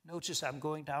 Notice I'm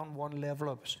going down one level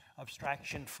of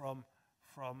abstraction from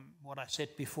what I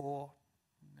said before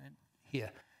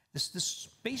here. This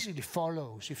basically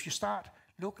follows. If you start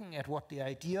looking at what the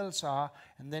ideals are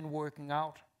and then working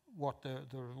out what the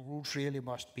rules really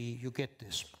must be, you get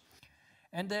this.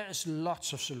 And there is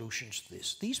lots of solutions to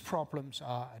this. These problems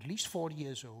are at least 40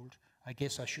 years old. I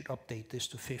guess I should update this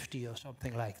to 50 or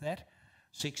something like that,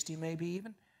 60 maybe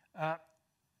even.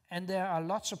 And there are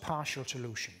lots of partial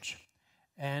solutions.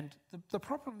 And the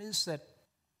problem is that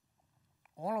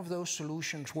all of those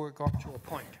solutions work up to a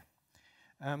point.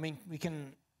 I mean, we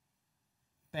can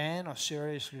ban or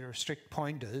seriously restrict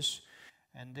pointers,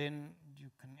 and then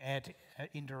you can add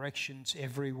indirections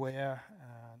everywhere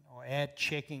or add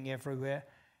checking everywhere.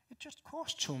 It just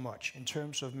costs too much in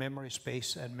terms of memory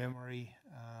space and memory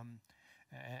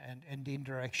and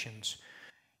indirections.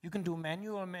 You can do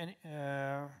manual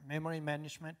memory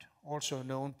management, also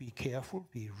known, be careful,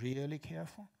 be really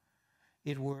careful.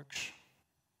 It works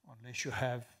unless you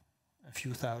have a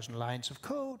few thousand lines of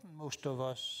code, and most of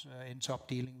us ends up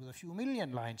dealing with a few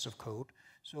million lines of code.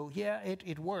 So yeah,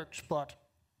 it works, but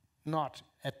not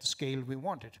at the scale we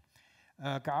want it.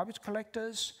 Garbage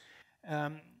collectors,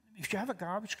 if you have a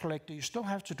garbage collector, you still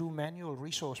have to do manual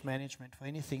resource management for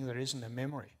anything that isn't a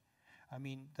memory. I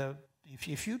mean,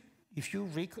 if you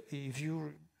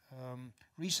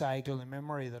recycle the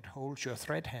memory that holds your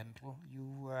thread handle,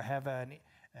 you have a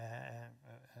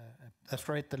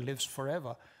thread that lives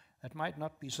forever. That might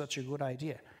not be such a good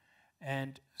idea.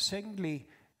 And secondly,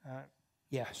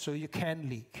 yeah, so you can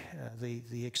leak.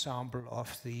 The example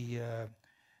of the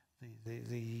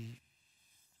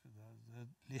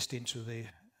list into the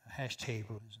hash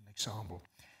table is an example.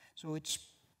 So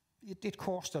it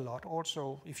costs a lot.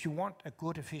 Also, if you want a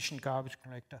good, efficient garbage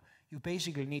collector, you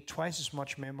basically need twice as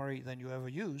much memory than you ever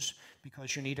use,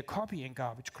 because you need a copying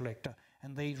garbage collector,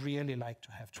 and they really like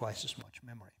to have twice as much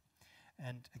memory.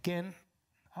 And again,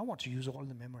 I want to use all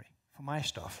the memory for my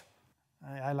stuff.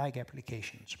 I like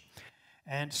applications.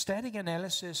 And static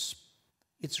analysis,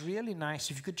 it's really nice.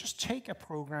 If you could just take a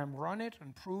program, run it,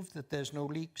 and prove that there's no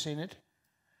leaks in it,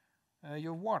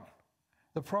 you're won.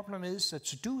 The problem is that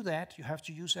to do that, you have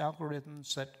to use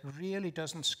algorithms that really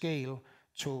doesn't scale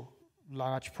to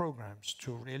large programs,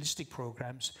 to realistic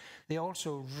programs. They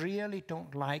also really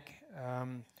don't like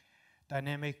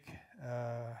dynamic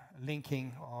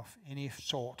linking of any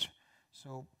sort.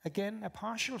 So again, a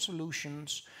partial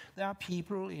solutions. There are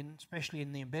people, especially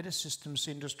in the embedded systems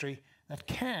industry, that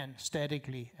can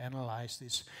statically analyze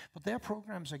this, but their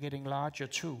programs are getting larger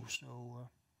too, so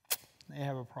they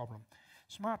have a problem.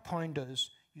 Smart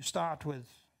pointers, you start with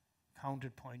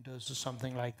counted pointers or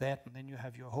something like that, and then you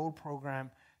have your whole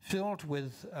program filled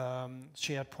with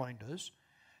shared pointers.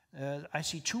 I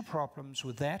see two problems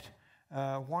with that.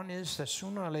 One is that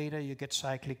sooner or later you get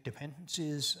cyclic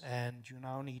dependencies, and you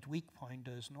now need weak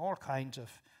pointers and all kinds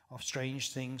of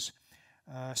strange things.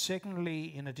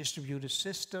 Secondly, in a distributed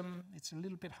system, it's a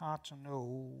little bit hard to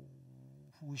know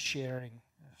who's sharing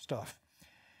stuff.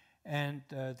 And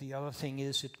the other thing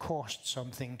is it costs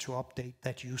something to update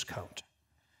that use count.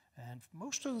 And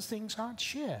most of the things aren't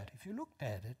shared. If you looked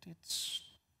at it, it's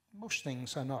most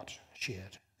things are not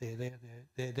shared.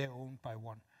 They're owned by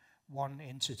one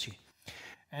entity.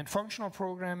 And functional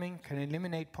programming can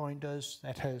eliminate pointers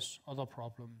that has other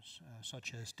problems,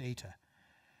 such as data.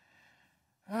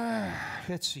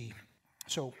 Let's see.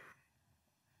 So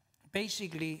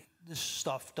basically, this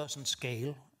stuff doesn't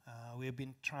scale. We've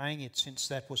been trying it since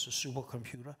that was a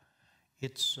supercomputer.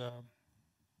 It's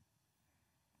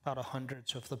about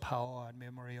 100th of the power and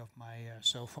memory of my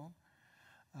cell phone.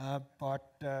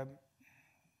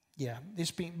 Yeah,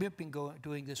 we've been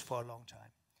doing this for a long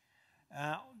time.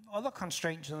 Other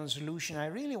constraints on the solution, I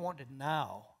really want it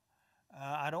now.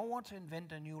 I don't want to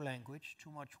invent a new language,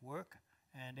 too much work,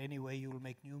 and anyway you'll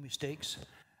make new mistakes.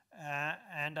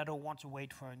 And I don't want to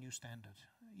wait for a new standard.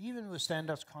 Even with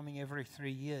standards coming every 3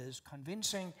 years,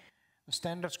 convincing the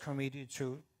standards committee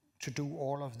to do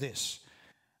all of this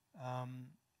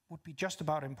would be just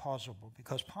about impossible,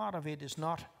 because part of it is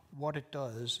not what it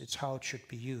does, it's how it should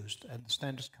be used, and the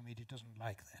standards committee doesn't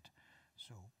like that.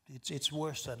 So it's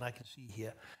worse than I can see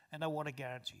here, and I want to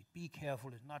guarantee it. Be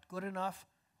careful, it's not good enough,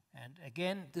 and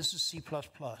again, this is C++.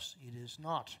 It is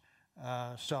not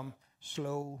some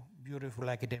slow, beautiful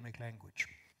academic language.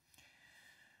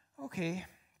 Okay,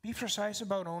 be precise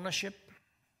about ownership.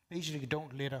 Basically,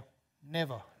 don't litter,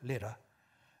 never litter.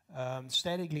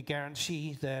 Statically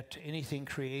guarantee that anything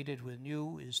created with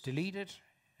new is deleted,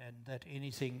 and that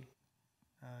anything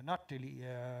not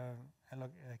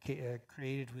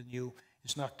created with new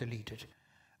is not deleted.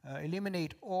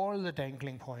 Eliminate all the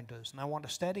dangling pointers. And I want a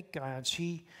static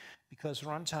guarantee because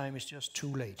runtime is just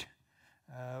too late.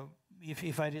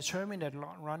 If I determine at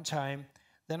runtime,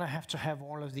 then I have to have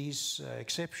all of these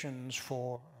exceptions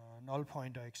for null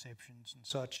pointer exceptions and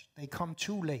such. They come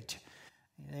too late.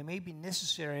 They may be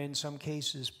necessary in some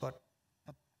cases, but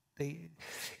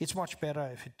it's much better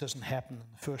if it doesn't happen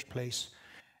in the first place.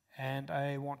 And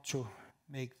I want to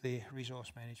make the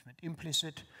resource management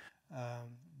implicit.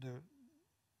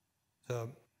 The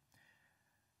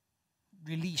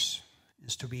release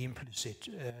is to be implicit.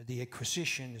 The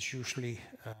acquisition is usually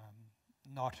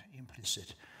not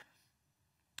implicit.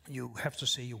 You have to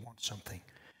say you want something.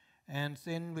 And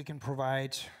then we can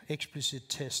provide explicit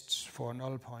tests for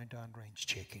null pointer and range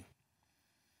checking.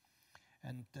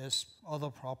 And there's other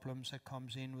problems that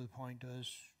comes in with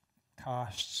pointers,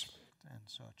 casts and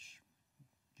such,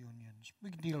 unions.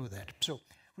 We can deal with that. So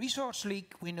resource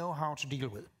leak, we know how to deal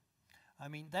with. I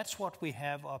mean, that's what we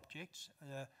have objects.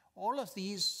 All of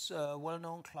these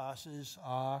well-known classes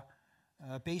are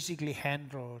basically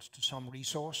handles to some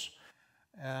resource.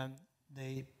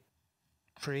 They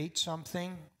create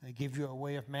something, they give you a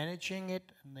way of managing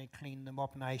it, and they clean them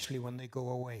up nicely when they go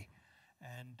away.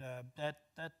 And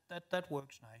that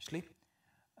works nicely.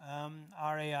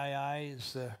 RAII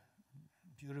is the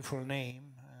beautiful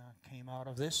name, came out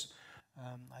of this.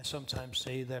 I sometimes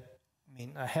say that, I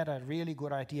mean, I had a really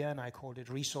good idea and I called it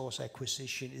resource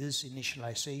acquisition is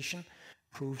initialization,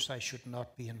 proves I should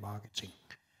not be in marketing.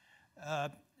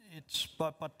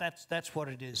 But that's what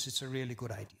it is. It's a really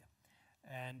good idea.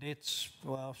 And it's,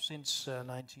 well, since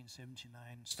 1979,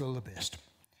 still the best.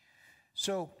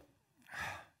 So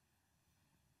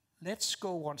let's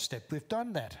go one step. We've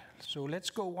done that. So let's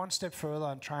go one step further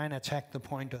and try and attack the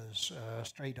pointers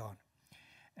straight on.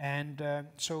 And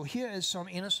so here is some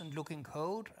innocent looking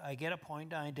code. I get a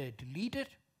pointer and I delete it.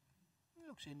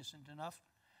 Looks innocent enough.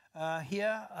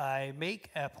 Here I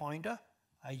make a pointer.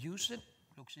 I use it.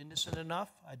 Looks innocent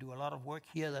enough. I do a lot of work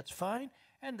here. That's fine.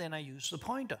 And then I use the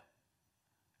pointer.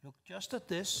 Look just at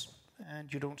this,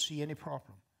 and you don't see any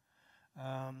problem.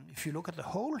 If you look at the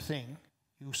whole thing,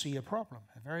 you see a problem,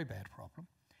 a very bad problem.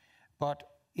 But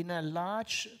in a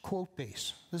large quote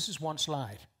base, this is one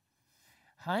slide.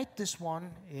 Hide this one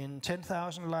in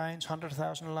 10,000 lines,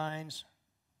 100,000 lines,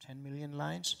 10 million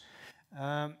lines.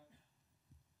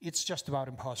 It's just about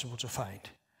impossible to find.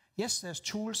 Yes, there's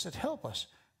tools that help us,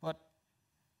 but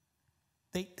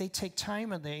they take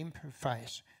time and they're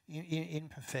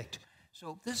imperfect.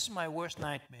 So this is my worst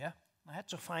nightmare. I had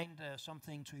to find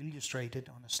something to illustrate it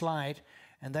on a slide,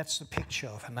 and that's the picture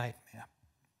of a nightmare.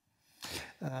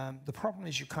 The problem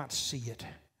is you can't see it.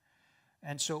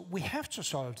 And so we have to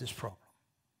solve this problem.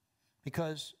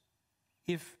 Because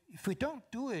if we don't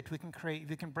do it, we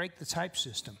can break the type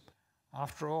system.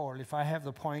 After all, if I have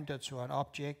the pointer to an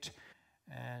object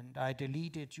and I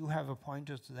delete it, you have a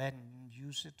pointer to that and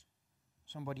use it.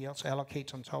 Somebody else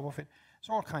allocates on top of it. It's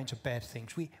all kinds of bad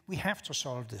things. We have to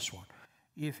solve this one.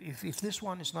 If this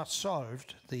one is not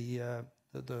solved, the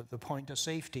pointer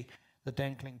safety, the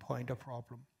dangling pointer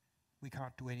problem, we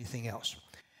can't do anything else.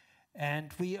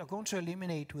 And we are going to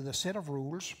eliminate with a set of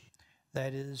rules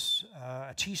That is,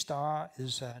 a T star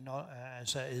is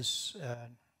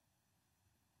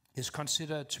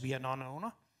considered to be a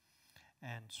non-owner,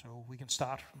 and so we can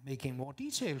start making more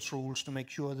detailed rules to make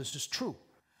sure this is true.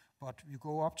 But you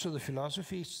go up to the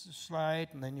philosophy slide,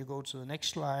 and then you go to the next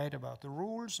slide about the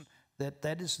rules.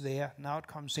 That is there. Now it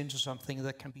comes into something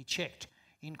that can be checked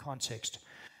in context.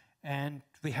 And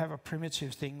we have a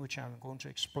primitive thing which I'm going to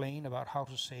explain about how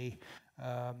to say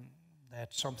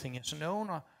that something is an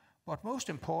owner. But most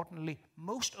importantly,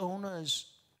 most owners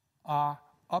are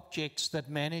objects that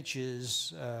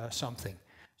manages something.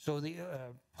 So the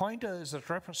pointers that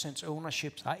represents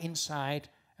ownerships are inside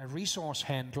a resource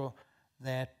handle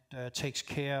that takes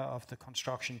care of the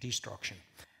construction destruction.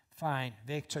 Fine,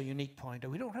 vector, unique pointer.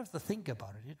 We don't have to think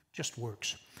about it. It just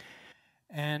works.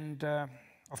 And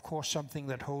of course, something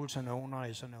that holds an owner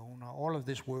is an owner. All of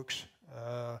this works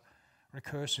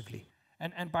recursively.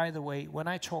 And by the way, when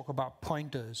I talk about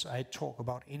pointers, I talk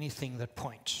about anything that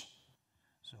points.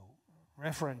 So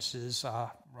references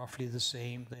are roughly the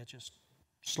same. They're just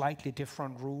slightly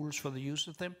different rules for the use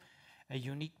of them. A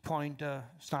unique pointer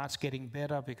starts getting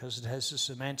better because it has the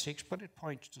semantics, but it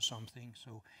points to something.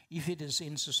 So if it is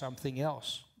into something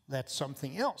else, that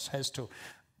something else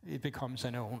it becomes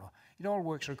an owner. It all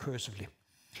works recursively.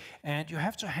 And you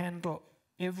have to handle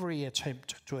every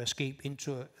attempt to escape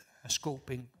into a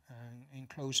scope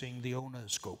enclosing the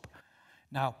owner's scope.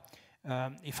 Now,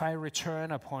 if I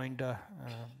return a pointer,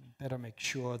 better make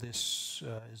sure this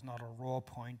is not a raw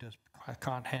pointer. I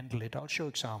can't handle it. I'll show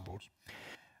examples.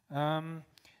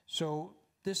 So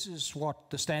this is what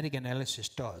the static analysis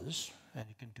does, and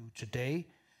it can do today.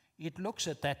 It looks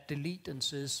at that delete and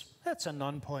says, that's a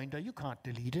non-pointer, you can't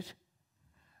delete it.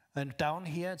 And down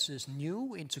here it says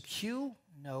new into Q.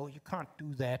 No, you can't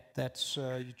do that. That's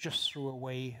you just threw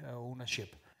away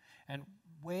ownership. And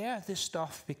where this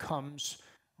stuff becomes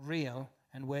real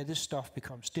and where this stuff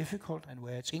becomes difficult and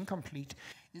where it's incomplete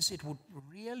is it would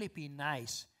really be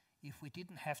nice if we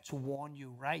didn't have to warn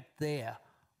you right there,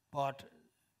 but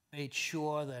made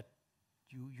sure that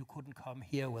you couldn't come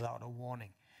here without a warning.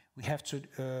 We have to,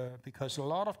 because a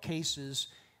lot of cases,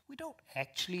 we don't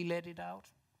actually let it out.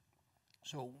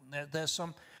 So there's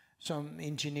some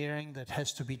engineering that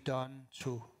has to be done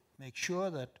to make sure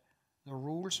that the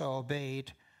rules are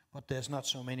obeyed, but there's not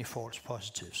so many false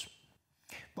positives.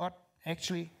 But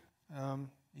actually,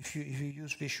 if you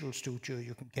use Visual Studio,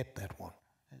 you can get that one.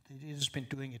 It has been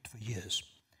doing it for years.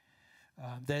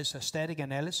 There's a static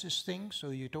analysis thing, so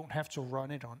you don't have to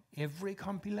run it on every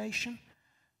compilation,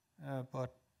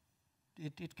 but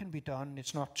it can be done.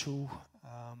 It's not too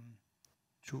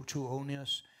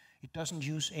onerous. It doesn't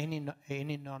use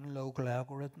any non-local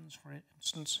algorithms, for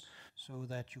instance, so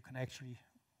that you can actually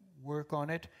work on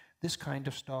it. This kind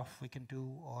of stuff we can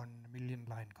do on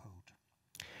million-line code.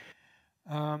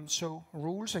 So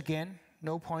rules again.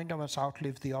 No pointer must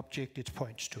outlive the object it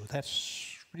points to.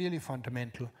 That's really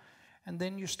fundamental. And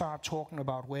then you start talking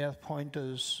about where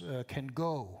pointers can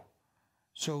go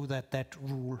so that that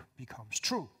rule becomes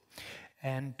true.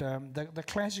 And the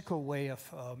classical way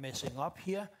of messing up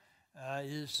here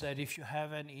is that if you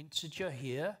have an integer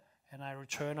here and I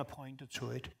return a pointer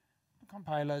to it, the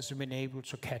compiler has been able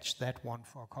to catch that one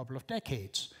for a couple of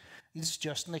decades. It's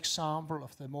just an example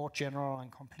of the more general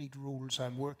and complete rules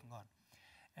I'm working on.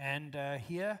 And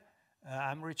here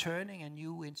I'm returning a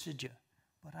new integer,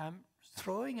 but I'm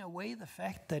throwing away the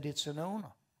fact that it's an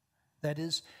owner. That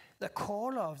is, the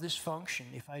caller of this function,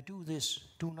 if I do this,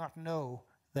 do not know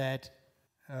that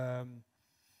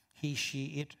he, she,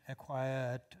 it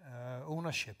acquired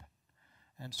ownership.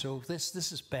 And so this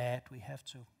is bad. We have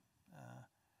to,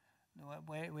 no,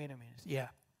 wait a minute, yeah.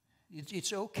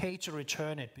 It's okay to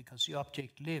return it because the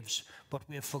object lives, but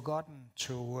we have forgotten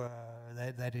to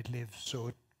that it lives,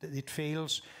 so it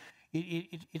fails.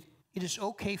 It is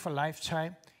okay for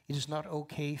lifetime. It is not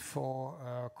okay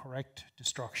for correct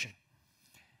destruction.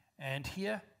 And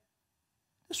here,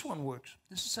 this one works.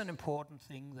 This is an important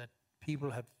thing that people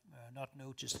have not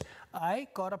noticed. I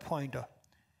got a pointer,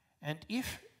 and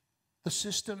if the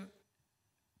system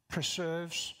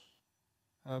preserves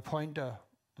the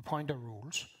pointer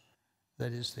rules,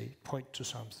 that is, they point to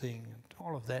something and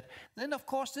all of that, then of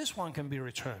course this one can be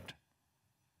returned.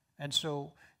 And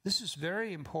so this is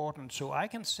very important. So I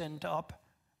can send up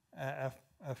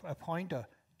a pointer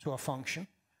to a function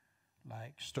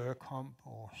like strcomp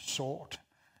or sort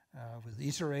with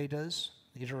iterators.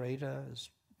 The iterator is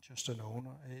just an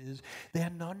owner. They are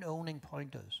non-owning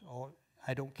pointers, or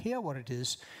I don't care what it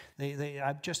is.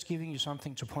 I'm just giving you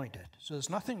something to point at. So there's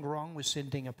nothing wrong with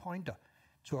sending a pointer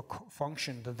to a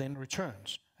function that then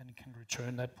returns, and it can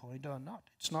return that pointer or not.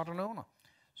 It's not an owner.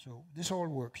 So this all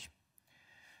works.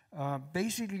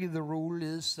 Basically, the rule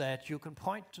is that you can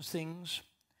point to things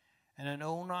and an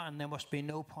owner, and there must be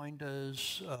no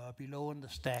pointers below in the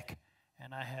stack.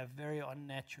 And I have very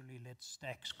unnaturally let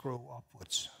stacks grow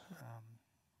upwards.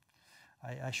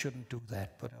 I shouldn't do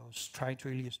that, but I was trying to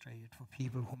illustrate it for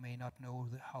people who may not know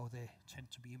how they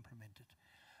tend to be implemented.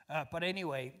 But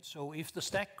anyway, so if the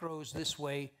stack grows this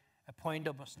way, a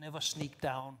pointer must never sneak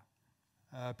down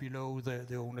below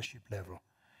the ownership level.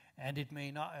 And it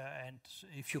may not, and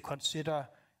if you consider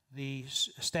the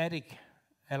static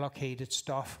allocated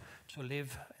stuff to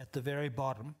live at the very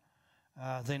bottom,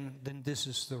 then this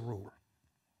is the rule.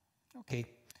 Okay,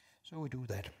 so we do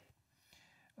that.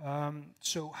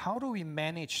 So how do we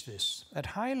manage this? At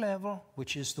high level,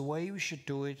 which is the way we should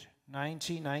do it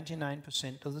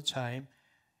 99% of the time,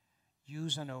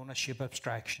 use an ownership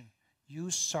abstraction.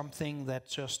 Use something that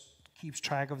just keeps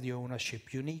track of the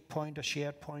ownership. Unique pointer,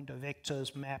 shared pointer,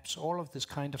 vectors, maps, all of this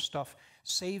kind of stuff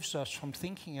saves us from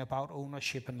thinking about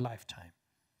ownership and lifetime.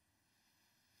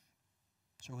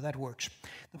 So that works.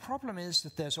 The problem is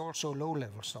that there's also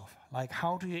low-level stuff, like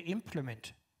how do you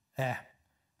implement a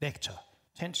vector?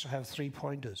 It tends to have 3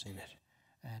 pointers in it,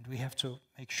 and we have to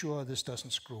make sure this doesn't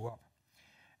screw up.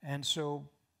 And so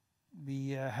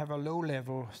we have a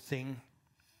low-level thing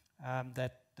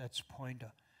that's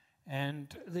pointer.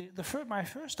 And my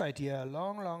first idea a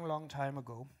long time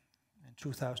ago, in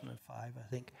 2005, I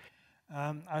think,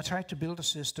 I tried to build a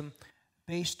system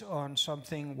based on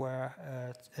something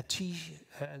where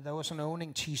there was an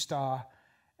owning T star,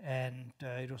 and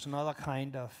it was another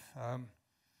kind of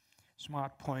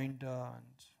smart pointer,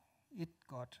 and it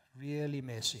got really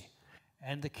messy.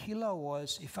 And the killer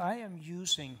was, if I am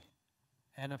using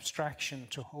an abstraction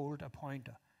to hold a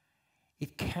pointer,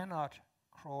 it cannot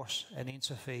cross an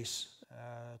interface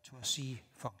to a C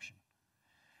function.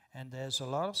 And there's a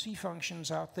lot of C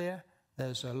functions out there.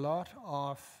 There's a lot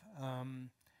of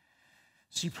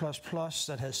C++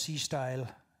 that has C-style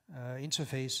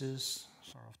interfaces,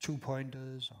 sort of 2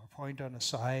 pointers, or a pointer and a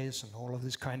size, and all of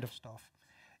this kind of stuff.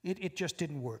 It just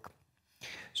didn't work.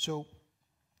 So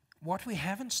what we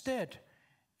have instead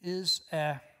is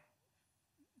a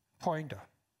pointer,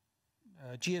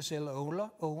 a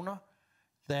GSL owner,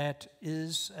 that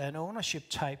is an ownership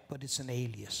type, but it's an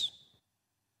alias.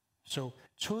 So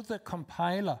to the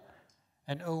compiler,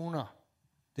 an owner,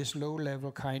 this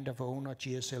low-level kind of owner,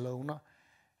 GSL owner,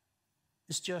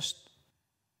 is just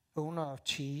owner of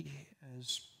T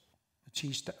is a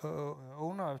T star.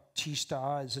 Owner of T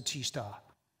star is a T star.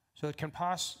 So it can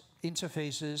pass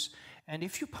interfaces, and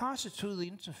if you pass it through the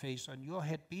interface on your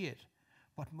head, be it.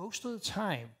 But most of the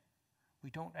time, we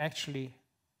don't actually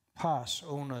pass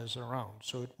owners around,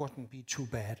 so it wouldn't be too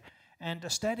bad. And a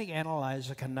static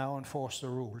analyzer can now enforce the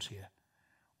rules here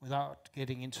without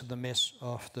getting into the mess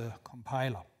of the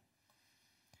compiler.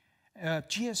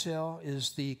 GSL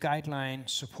is the guideline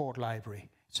support library.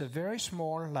 It's a very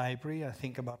small library, I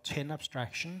think about 10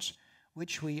 abstractions,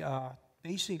 which we are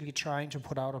basically trying to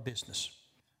put out of business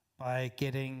by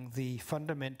getting the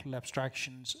fundamental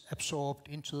abstractions absorbed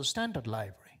into the standard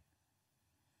library.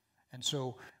 And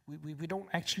so we don't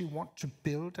actually want to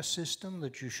build a system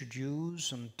that you should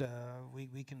use and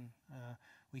we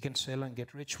can sell and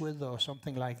get rich with or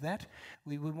something like that.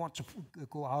 We want to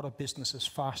go out of business as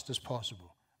fast as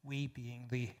possible. We being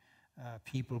the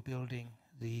people building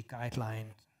the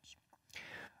guidelines.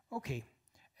 Okay,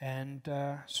 and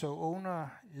so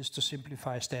owner is to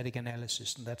simplify static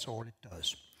analysis, and that's all it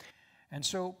does. And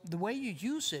so the way you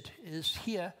use it is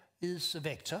here is a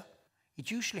vector.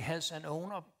 It usually has an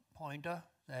owner pointer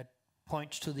that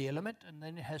points to the element, and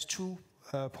then it has 2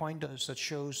 pointers that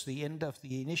shows the end of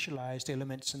the initialized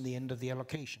elements and the end of the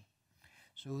allocation.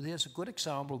 So there's a good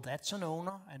example. That's an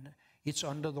owner, and it's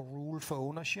under the rule for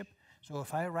ownership. So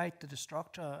if I write the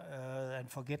destructor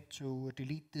and forget to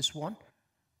delete this one,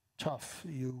 tough.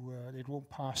 It won't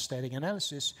pass static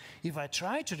analysis. If I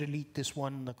try to delete this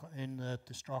one in the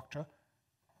destructor,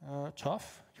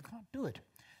 tough. You can't do it.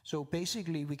 So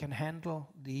basically, we can handle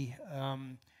the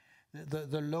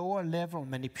lower level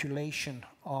manipulation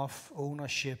of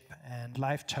ownership and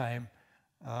lifetime.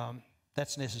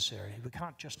 That's necessary. We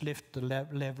can't just lift the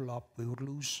level up. We would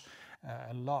lose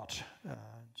a lot,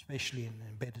 especially in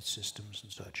embedded systems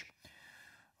and such.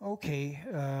 Okay,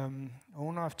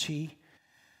 owner of T.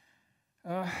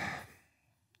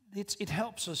 It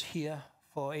helps us here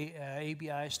for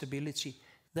ABI stability.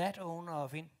 That owner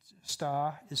of int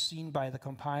star is seen by the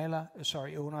compiler.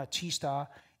 Owner of T star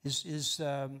is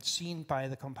seen by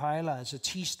the compiler as a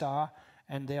T star,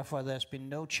 and therefore there's been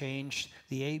no change.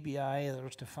 The ABI that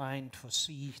was defined for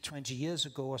C 20 years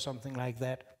ago or something like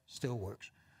that still works.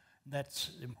 That's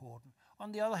important.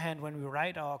 On the other hand, when we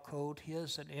write our code,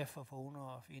 here's an f of owner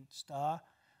of int star.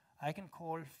 I can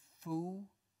call foo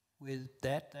with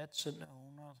that. That's an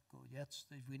owner.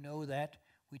 We know that.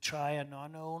 We try a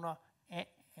non-owner.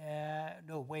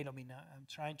 No, wait a minute. I'm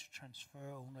trying to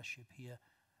transfer ownership here.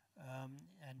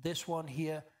 And this one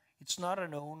here, it's not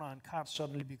an owner and can't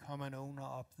suddenly become an owner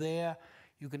up there.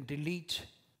 You can delete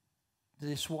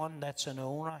this one, that's an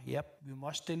owner. Yep, we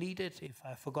must delete it. If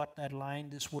I forgot that line,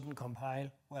 this wouldn't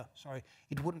compile. Well, sorry,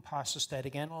 it wouldn't pass the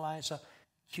static analyzer.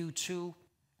 Q2,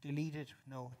 delete it.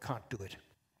 No, can't do it.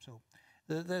 So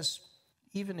there's,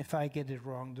 even if I get it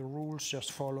wrong, the rules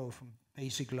just follow from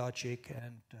basic logic,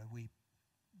 and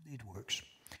it works.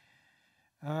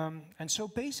 And so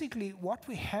basically what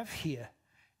we have here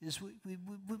is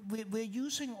we're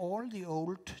using all the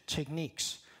old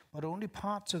techniques, but only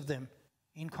parts of them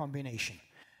in combination.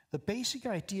 The basic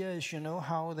idea is, you know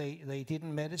how they did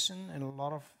in medicine, and a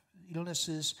lot of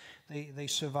illnesses, they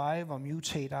survive or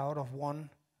mutate out of one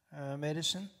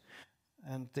medicine,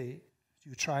 and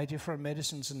you try different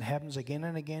medicines and it happens again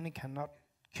and again. It cannot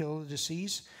kill the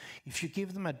disease. If you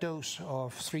give them a dose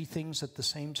of 3 things at the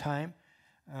same time,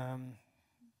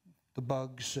 the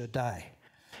bugs die.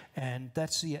 And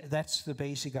that's the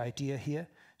basic idea here.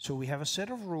 So we have a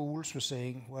set of rules. We're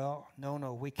saying, well,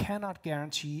 no, we cannot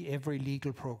guarantee every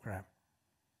legal program.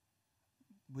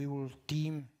 We will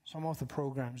deem some of the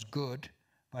programs good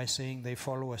by saying they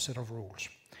follow a set of rules.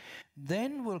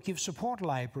 Then we'll give support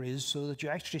libraries so that you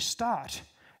actually start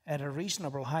at a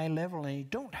reasonable high level and you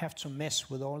don't have to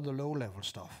mess with all the low-level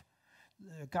stuff.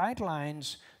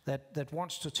 Guidelines that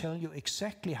wants to tell you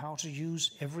exactly how to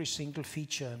use every single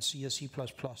feature in C or C++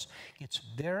 gets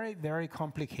very, very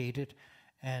complicated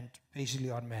and basically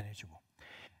unmanageable.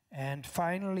 And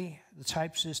finally, the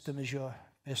type system is your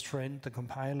best friend, the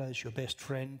compiler is your best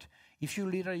friend. If you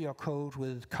litter your code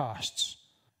with casts,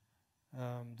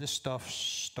 this stuff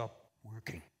stops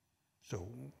working. So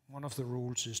one of the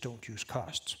rules is don't use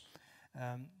casts.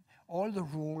 All the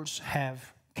rules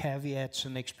have caveats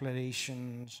and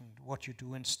explanations and what you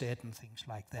do instead and things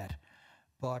like that.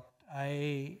 But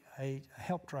I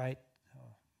helped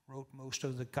wrote most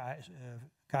of the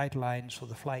guidelines for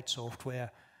the flight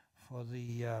software for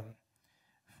the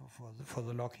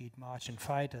Lockheed Martin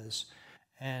fighters,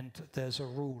 and there's a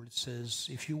rule. It says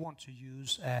if you want to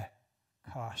use a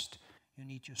cast, you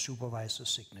need your supervisor's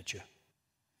signature.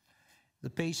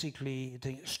 Basically,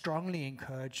 they strongly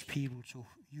encourage people to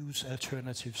use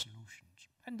alternative solutions.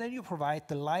 And then you provide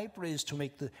the libraries to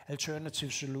make the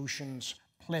alternative solutions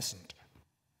pleasant.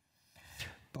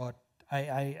 But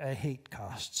I hate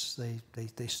casts.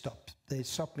 They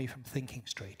stop me from thinking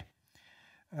straight.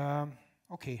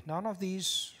 Okay, none of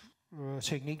these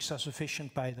techniques are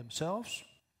sufficient by themselves,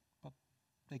 but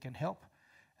they can help,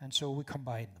 and so we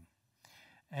combine them.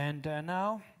 And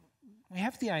now we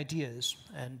have the ideas,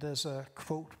 and there's a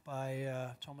quote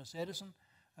by Thomas Edison.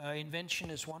 Invention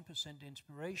is 1%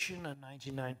 inspiration and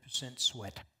 99%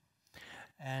 sweat.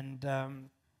 And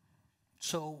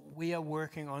so we are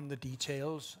working on the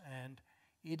details, and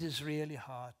it is really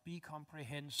hard. Be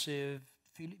comprehensive,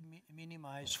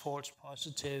 minimize false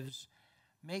positives,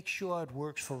 make sure it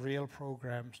works for real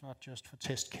programs, not just for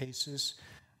test cases.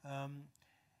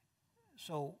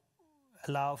 So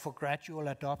allow for gradual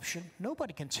adoption.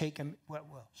 Nobody can take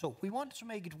so we want to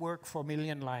make it work for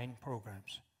 1,000,000-line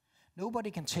programs.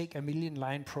 Nobody can take a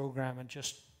 1,000,000-line program and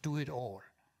just do it all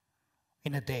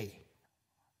in a day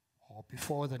or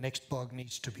before the next bug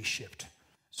needs to be shipped.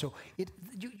 So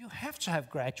you have to have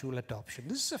gradual adoption.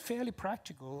 This is a fairly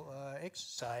practical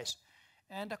exercise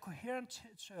and a coherent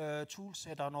tool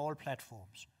set on all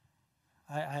platforms.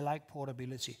 I like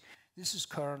portability. This is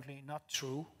currently not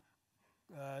true.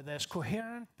 There's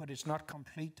coherent, but it's not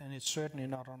complete, and it's certainly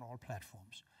not on all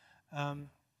platforms.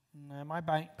 My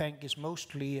bank is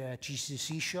mostly a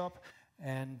GCC shop,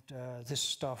 and this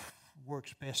stuff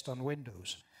works best on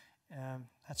Windows.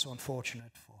 That's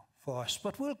unfortunate for us,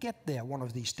 but we'll get there one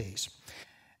of these days.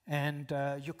 And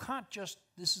you can't just,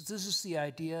 this is the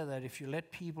idea that if you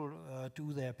let people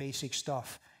do their basic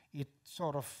stuff, it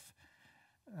sort of,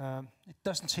 it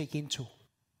doesn't take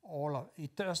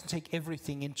it doesn't take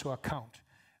everything into account.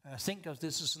 Think of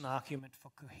this as an argument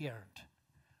for coherent,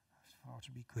 how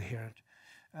to be coherent.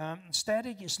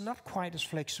 Static is not quite as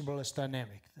flexible as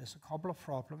dynamic. There's a couple of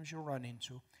problems you'll run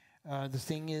into. The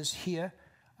thing is here,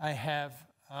 I have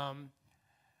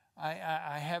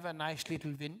a nice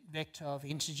little vector of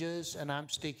integers, and I'm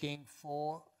sticking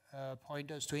 4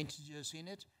 pointers to integers in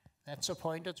it. That's a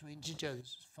pointer to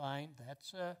integers, fine.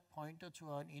 That's a pointer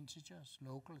to an integer, it's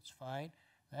local, it's fine.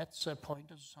 That's a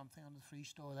pointer to something on the free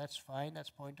store, that's fine. That's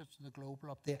pointer to the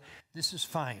global up there. This is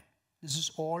fine. This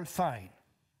is all fine.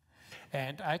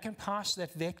 And I can pass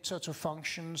that vector to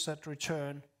functions that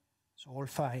return. It's all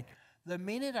fine. The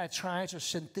minute I try to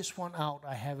send this one out,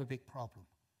 I have a big problem.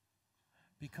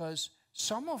 Because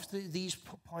some of these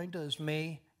pointers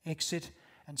may exit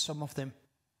and some of them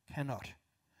cannot.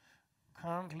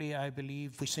 Currently, I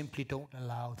believe we simply don't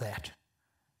allow that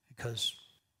because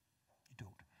you don't.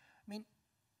 I mean,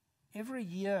 every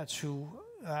year or two,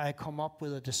 I come up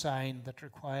with a design that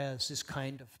requires this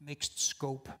kind of mixed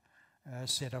scope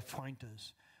set of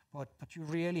pointers. But you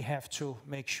really have to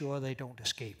make sure they don't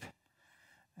escape.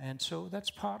 And so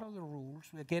that's part of the rules.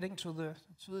 We're getting to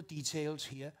the details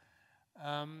here.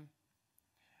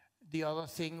 The other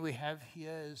thing we have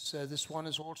here is this one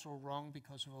is also wrong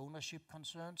because of ownership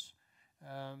concerns.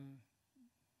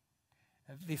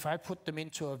 If I put them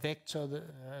into a vector,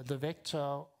 the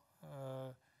vector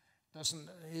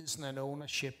isn't an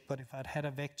ownership, but if I'd had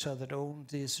a vector that owned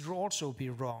this, it would also be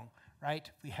wrong, right?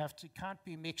 Can't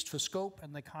be mixed for scope,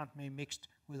 and they can't be mixed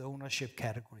with ownership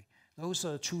category. Those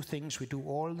are the two things we do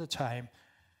all the time.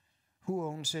 Who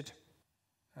owns it,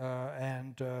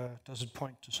 and does it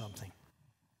point to something?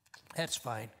 That's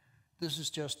fine. This is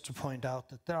just to point out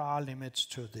that there are limits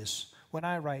to this. When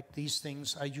I write these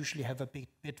things, I usually have a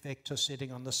bit vector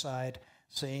sitting on the side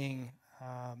saying,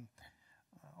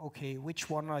 okay, which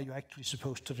one are you actually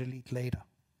supposed to delete later?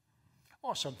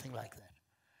 Or something like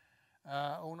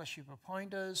that. Ownership of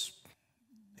pointers.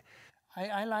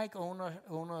 I like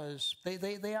owners.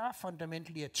 They are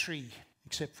fundamentally a tree,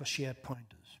 except for shared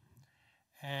pointers.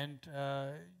 And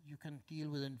you can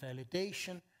deal with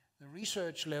invalidation. The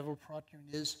research level problem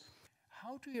is,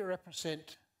 how do you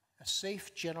represent a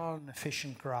safe, general, and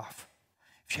efficient graph?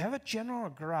 If you have a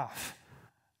general graph,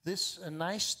 a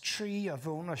nice tree of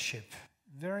ownership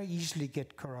very easily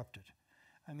get corrupted.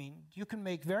 I mean, you can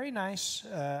make very nice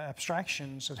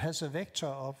abstractions that has a vector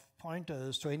of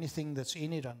pointers to anything that's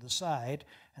in it on the side,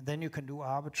 and then you can do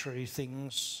arbitrary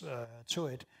things to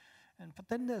it. But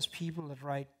then there's people that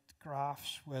write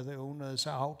graphs where the owners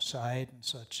are outside and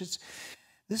such.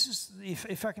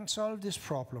 If I can solve this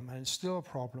problem, and it's still a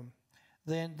problem,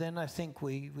 then I think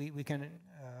we can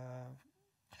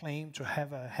claim to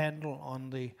have a handle on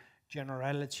the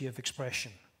generality of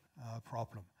expression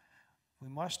problem. We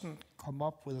mustn't come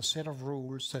up with a set of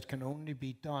rules that can only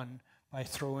be done by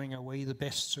throwing away the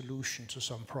best solution to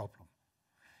some problem.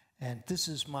 And this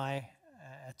is my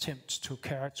attempt to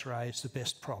characterize the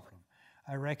best problem.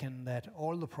 I reckon that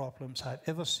all the problems I've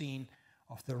ever seen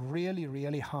of the really,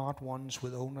 really hard ones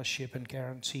with ownership and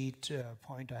guaranteed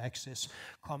pointer access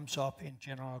comes up in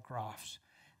general graphs.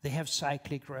 They have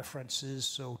cyclic references,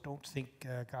 so don't think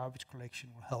garbage collection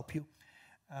will help you.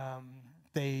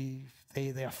 They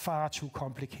are far too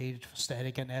complicated for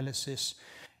static analysis.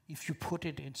 If you put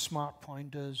it in smart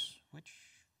pointers, which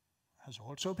has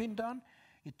also been done,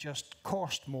 it just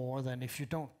costs more than if you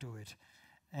don't do it.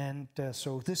 And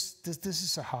so this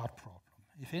is a hard problem.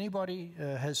 If anybody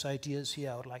has ideas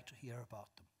here, I would like to hear about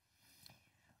them.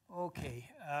 Okay,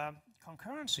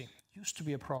 concurrency used to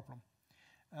be a problem.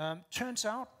 Turns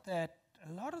out that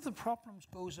a lot of the problems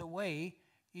goes away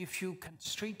if you can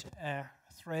treat a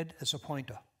thread as a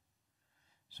pointer.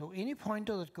 So any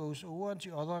pointer that goes over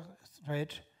the other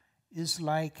thread is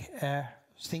like a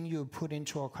thing you put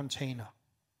into a container.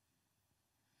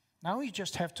 Now you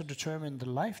just have to determine the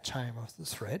lifetime of the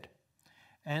thread,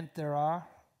 and there are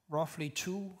roughly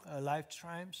two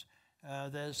lifetimes.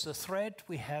 There's the thread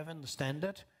we have in the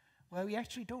standard, where we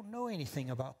actually don't know anything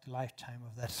about the lifetime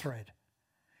of that thread.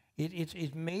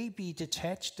 It may be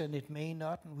detached and it may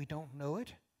not, and we don't know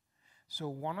it. So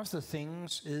one of the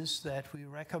things is that we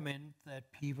recommend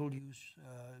that people use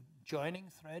joining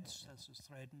threads. That's a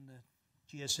thread in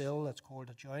the GSL that's called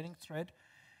a joining thread.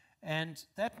 And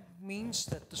that means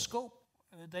that the scope,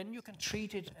 then you can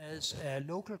treat it as a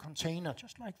local container,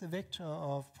 just like the vector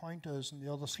of pointers in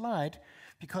the other slide,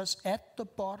 because at the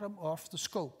bottom of the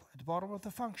scope, at the bottom of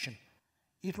the function,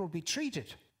 it will be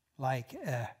treated like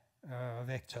a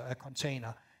vector, a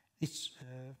container.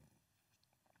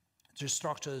 The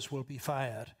structures will be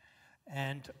fired.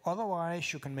 And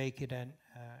otherwise, you can make it an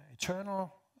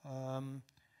eternal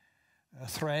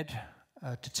thread,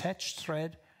 a detached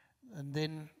thread, and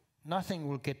then nothing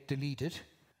will get deleted.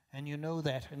 And you know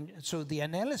that. And so the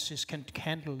analysis can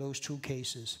handle those two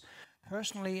cases.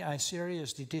 Personally, I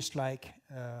seriously dislike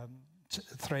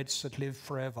threads that live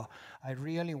forever. I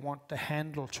really want the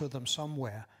handle to them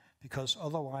somewhere, because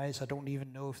otherwise I don't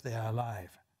even know if they are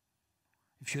alive.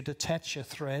 If you detach a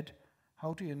thread,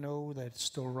 how do you know that it's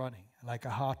still running, like a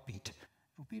heartbeat?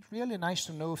 It would be really nice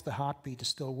to know if the heartbeat is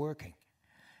still working.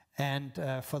 And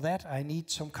for that, I need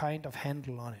some kind of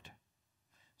handle on it.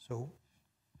 So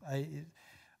I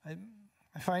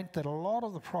find that a lot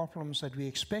of the problems that we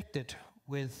expected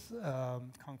with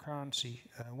concurrency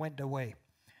went away.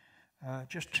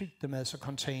 Just treat them as a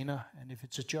container, and if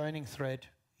it's a joining thread,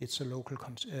 it's a local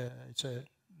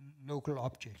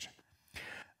object.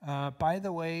 By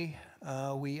the way,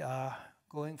 we are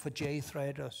going for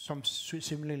JThread or some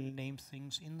similarly named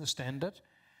things in the standard.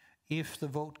 If the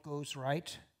vote goes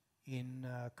right in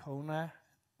Kona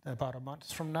about a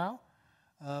month from now,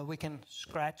 we can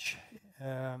scratch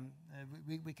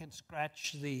we can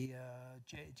scratch the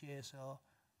JSL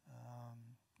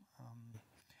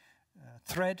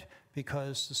thread,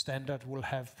 because the standard will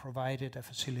have provided a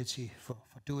facility for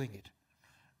doing it.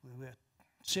 We're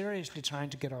seriously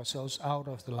trying to get ourselves out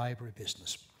of the library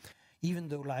business, even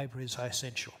though libraries are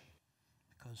essential.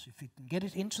 Because if we can get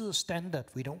it into the standard,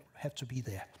 we don't have to be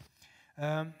there.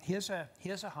 Here's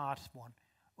a hard one.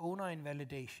 Owner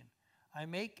invalidation. I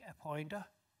make a pointer,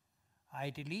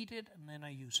 I delete it, and then I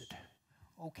use it.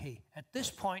 Okay, at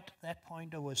this point, that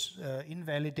pointer was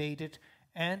invalidated,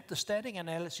 and the static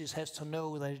analysis has to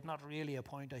know that it's not really a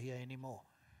pointer here anymore.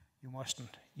 You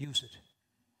mustn't use it.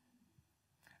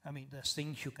 I mean, there's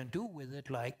things you can do with it,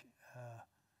 like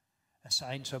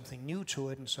assign something new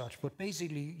to it and such, but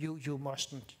basically you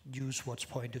mustn't use what's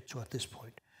pointed to at this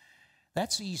point.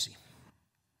 That's easy.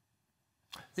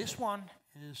 This one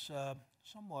is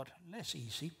somewhat less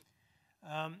easy.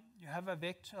 You have a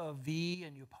vector v,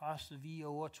 and you pass the v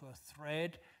over to a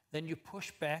thread, then you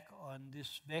push back on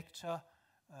this vector,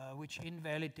 which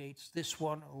invalidates this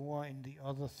one over in the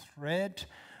other thread.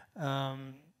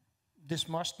 This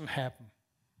mustn't happen.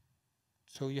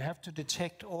 So you have to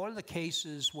detect all the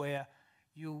cases where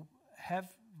you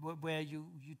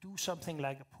do something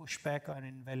like a pushback on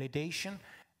invalidation,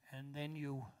 and then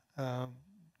you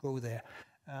go there.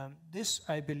 This,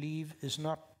 I believe, is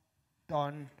not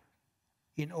done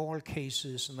in all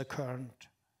cases in the current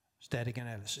static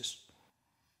analysis,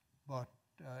 but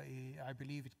I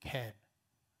believe it can.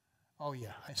 Oh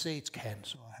yeah, I say it can,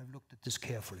 so I have looked at this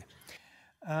carefully.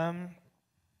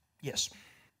 Yes.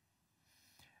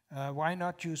 Why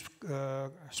not use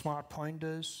smart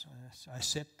pointers? I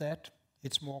said that.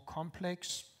 It's more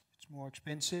complex, it's more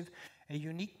expensive. A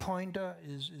unique pointer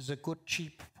is a good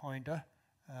cheap pointer.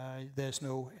 There's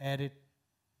no added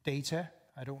data.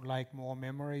 I don't like more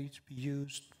memory to be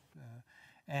used,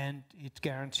 and it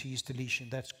guarantees deletion.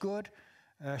 That's good.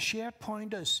 Shared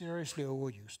pointer is seriously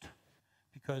overused,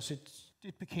 because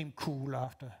it became cool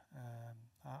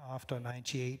after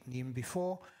 98 and even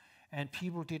before, and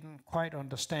people didn't quite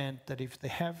understand that if they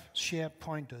have shared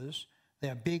pointers,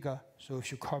 they're bigger, so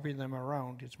if you copy them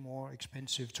around, it's more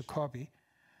expensive to copy,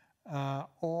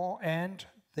 and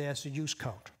there's a use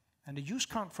count. And the use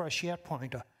count for a shared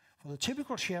pointer, for the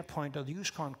typical shared pointer, the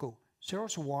use count go 0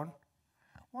 to 1,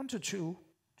 1 to 2,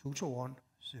 2 to 1,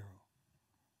 0.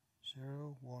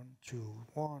 0, 1, 2,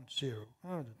 1, 0.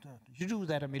 You do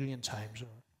that a million times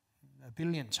or a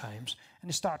billion times,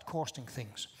 and it starts costing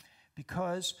things.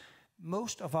 Because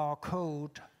most of our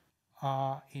code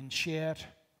are in shared,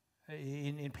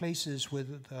 in places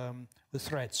with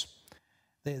threads.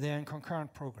 They're in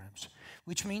concurrent programs,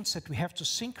 which means that we have to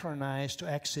synchronize to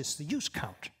access the use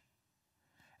count.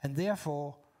 And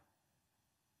therefore,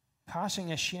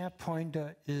 passing a shared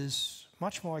pointer is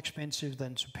much more expensive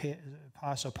than to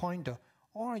pass a pointer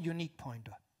or a unique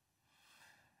pointer.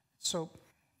 So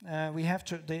we have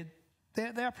to,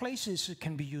 there are places it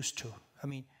can be used to. I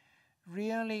mean,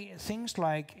 really, things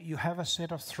like you have a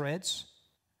set of threads,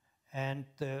 and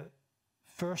the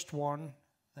first one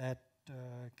that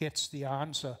gets the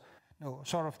answer,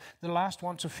 the last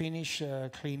one to finish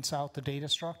cleans out the data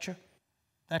structure.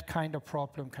 That kind of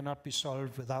problem cannot be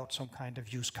solved without some kind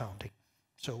of use counting.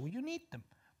 So you need them,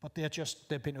 but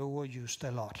they've been overused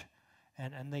a lot,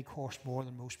 and they cost more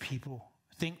than most people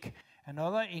think.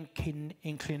 Another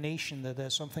inclination that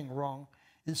there's something wrong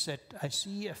is that I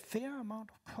see a fair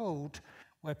amount of code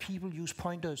where people use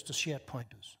pointers to shared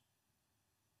pointers.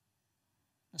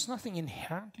 There's nothing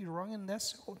inherently wrong in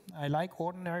this. I like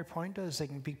ordinary pointers. They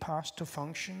can be passed to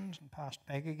functions and passed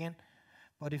back again.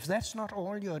 But if that's not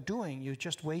all you're doing, you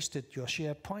just wasted your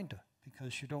shared pointer,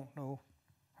 because you don't know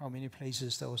how many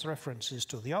places those references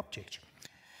to the object.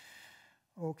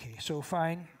 Okay, so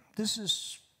fine. This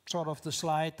is sort of the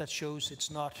slide that shows it's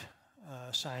not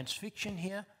science fiction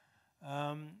here.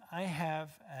 I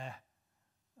have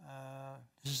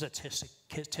this is a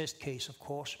test case, of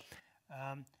course.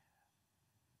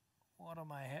 What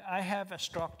am I? I have a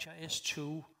structure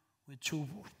S2 with 2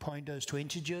 pointers to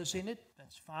integers in it.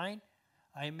 That's fine.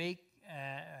 I make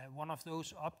one of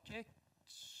those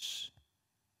objects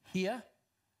here,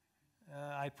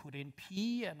 I put in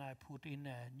p and I put in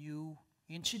a new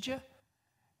integer,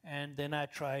 and then I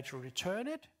try to return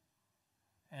it,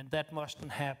 and that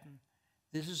mustn't happen.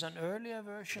 This is an earlier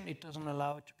version. It doesn't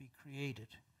allow it to be created.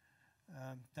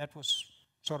 That was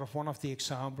sort of one of the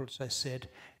examples I said.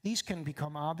 These can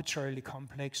become arbitrarily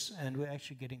complex, and we're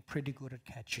actually getting pretty good at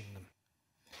catching them.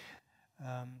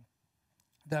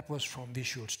 That was from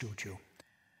Visual Studio.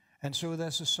 And so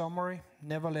there's a summary.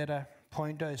 Never let a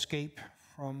pointer escape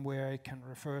from where it can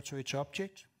refer to its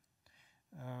object.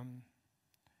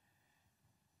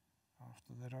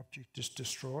 After that object is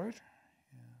destroyed.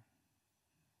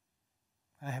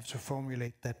 I have to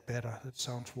formulate that better. That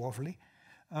sounds waffly.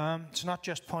 It's not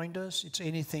just pointers. It's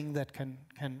anything that can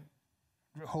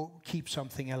keep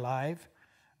something alive,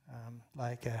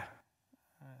 like a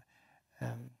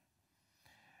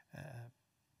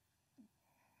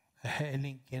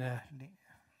link in a link.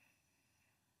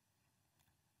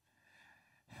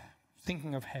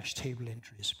 Thinking of hash table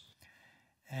entries.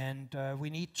 And we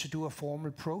need to do a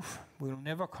formal proof. We'll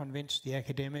never convince the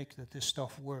academic that this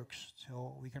stuff works,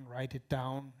 so we can write it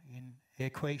down in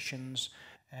equations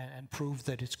and prove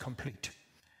that it's complete.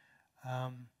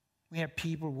 We have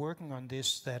people working on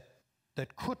this that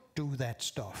could do that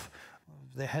stuff.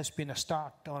 There has been a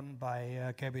start done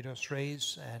by Gabidos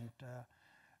Reyes and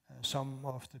some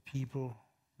of the people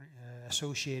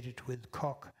associated with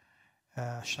Koch,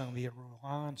 Javier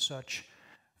and such,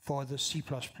 for the C++,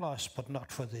 but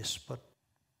not for this. But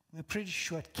we're pretty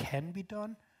sure it can be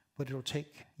done, but it'll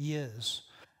take years,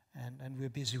 and we're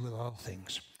busy with other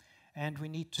things. And we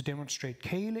need to demonstrate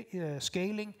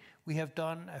scaling. We have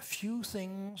done a few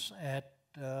things at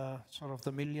sort of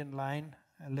the million line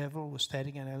level with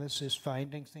static analysis,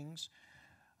 finding things.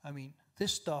 I mean,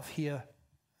 this stuff here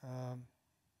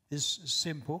is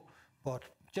simple, but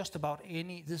just about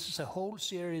any, this is a whole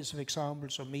series of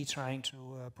examples of me trying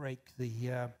to break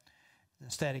the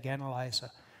static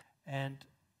analyzer. And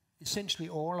essentially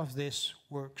all of this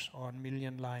works on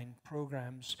million line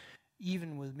programs,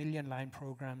 even with million line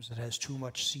programs that has too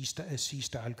much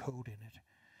C-style code in it.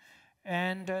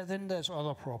 And then there's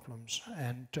other problems.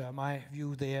 And my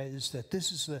view there is that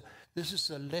this is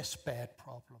a less bad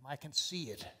problem. I can see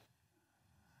it.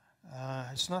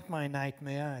 It's not my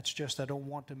nightmare, it's just I don't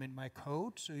want them in my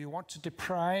code. So you want to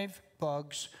deprive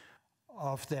bugs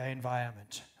of their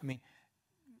environment. I mean,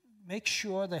 make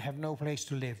sure they have no place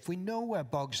to live. We know where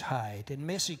bugs hide, in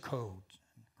messy code,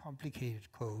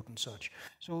 complicated code and such.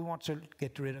 So we want to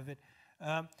get rid of it.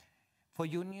 For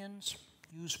unions,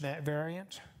 use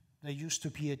variant. There used to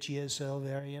be a GSL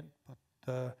variant,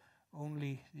 but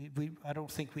I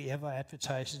don't think we ever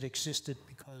advertised it existed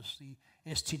because the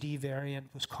STD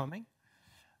variant was coming.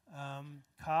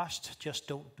 Cast, just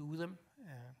don't do them.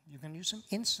 You can use some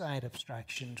inside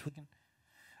abstractions.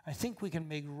 I think we can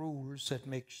make rules that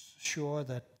make sure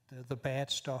that the bad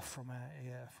stuff from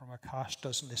a cast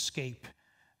doesn't escape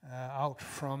out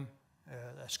from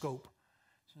a scope.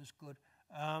 So it's good.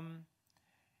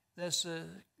 There's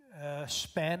a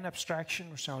span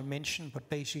abstraction, which I'll mention, but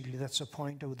basically that's a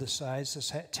pointer with the size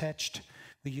that's attached.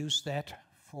 We use that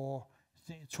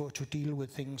to deal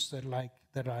with things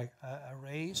that are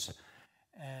arrays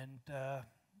and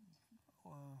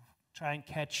try and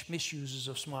catch misuses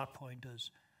of smart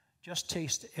pointers. Just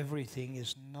taste everything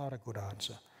is not a good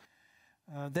answer.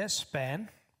 There's span.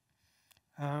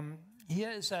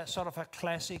 Here is a sort of a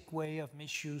classic way of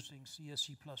misusing C or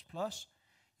C++.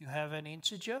 You have an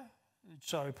integer,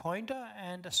 pointer,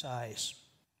 and a size.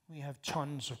 We have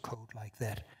tons of code like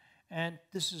that. And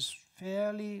this is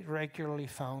fairly regularly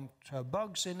found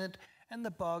bugs in it, and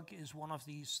the bug is one of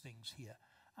these things here.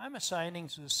 I'm assigning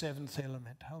to the 7th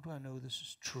element. How do I know this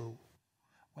is true?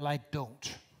 Well, I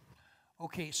don't.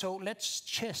 Okay, so let's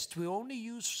test. We only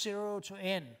use 0 to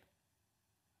n.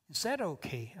 Is that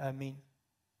okay? I mean,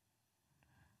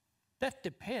 that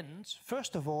depends.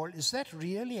 First of all, is that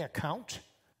really a count?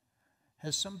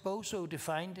 Has some bozo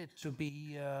defined it to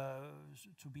be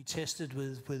tested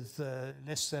with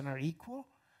less than or equal?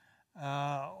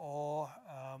 Or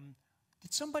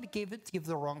did somebody give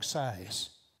the wrong size?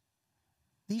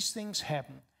 These things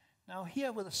happen. Now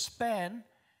here with a span,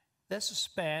 there's a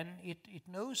span. It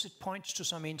knows it points to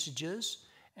some integers,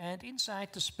 and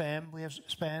inside the span we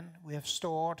have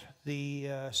stored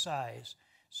the size.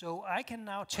 So I can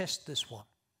now test this one.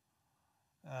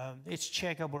 It's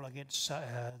checkable against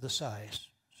the size.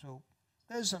 So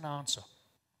there's an answer.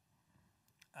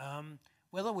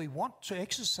 Whether we want to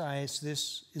exercise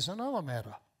this is another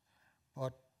matter,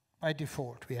 but by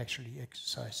default we actually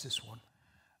exercise this one.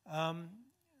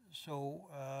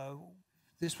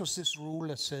 this rule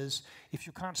that says if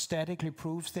you can't statically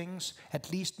prove things, at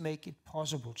least make it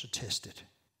possible to test it.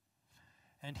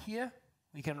 And here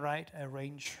we can write a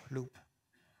range loop.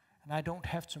 And I don't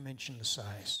have to mention the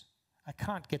size. I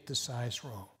can't get the size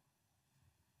wrong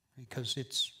because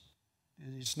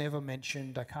it's never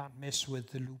mentioned. I can't mess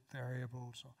with the loop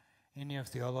variables or any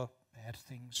of the other bad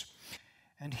things.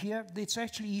 And here it's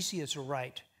actually easier to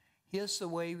write. Here's the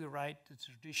way we write the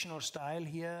traditional style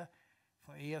here.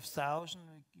 For A of 1,000,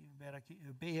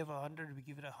 B of 100, we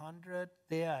give it 100.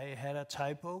 There I had a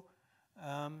typo,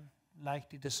 like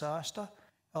the disaster.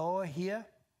 Over here,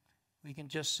 we can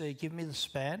just say, give me the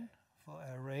span for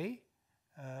array.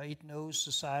 It knows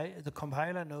the size, the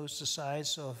compiler knows the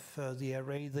size of the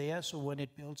array there, so when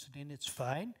it builds it in, it's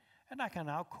fine. And I can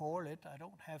now call it. I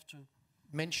don't have to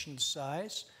mention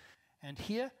size. And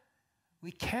here,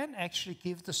 we can actually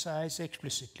give the size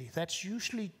explicitly. That's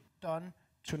usually done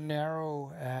to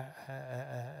narrow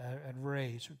an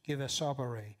array, to give a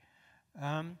subarray.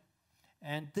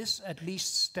 And this at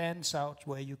least stands out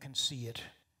where you can see it.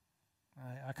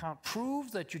 I can't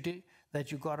prove that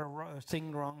you got a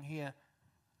thing wrong here.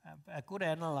 A good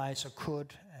analyzer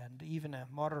could, and even a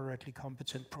moderately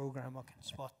competent programmer can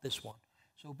spot this one.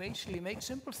 So basically make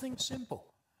simple things simple.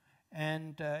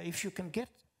 And if you can get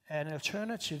an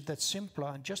alternative that's simpler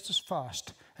and just as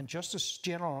fast and just as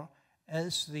general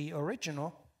as the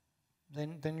original,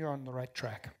 then you're on the right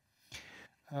track.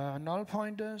 Null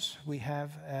pointers, we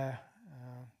have a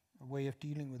way of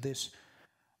dealing with this.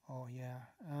 Oh yeah.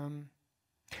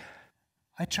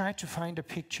 I tried to find a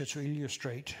picture to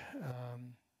illustrate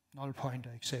null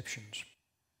pointer exceptions.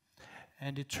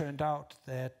 And it turned out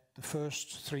that the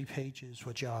first 3 pages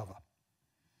were Java.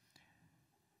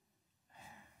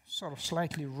 Sort of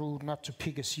slightly rude not to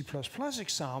pick a C++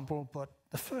 example, but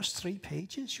the first 3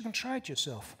 pages, you can try it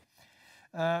yourself.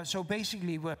 So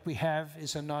basically what we have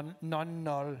is a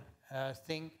non-null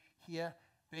thing here.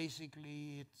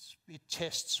 Basically it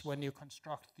tests when you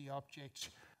construct the object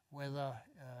whether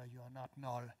you are not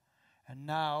null. And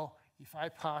now if I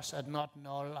pass at not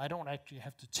null, I don't actually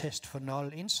have to test for null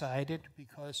inside it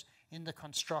because in the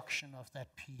construction of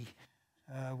that P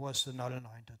was the null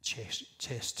pointer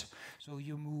test. So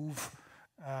you move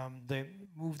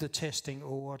the testing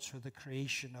over to the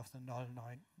creation of the null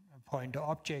pointer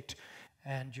object,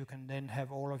 and you can then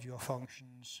have all of your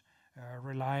functions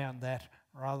rely on that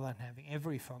rather than having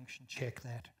every function check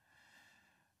that.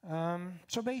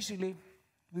 So basically,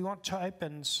 we want type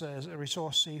and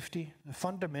resource safety. The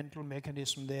fundamental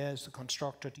mechanism there is the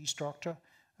constructor-destructor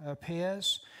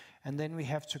pairs, and then we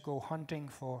have to go hunting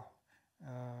for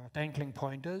dangling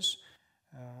pointers,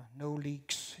 no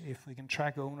leaks. If we can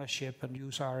track ownership and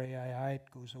use RAII, it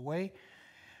goes away.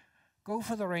 Go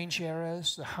for the range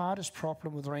errors. The hardest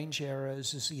problem with range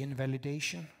errors is the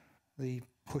invalidation, the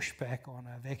pushback on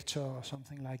a vector or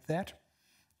something like that,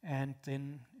 and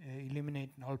then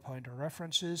eliminate null pointer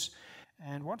references.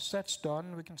 And once that's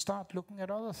done, we can start looking at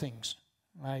other things.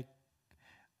 Like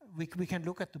we can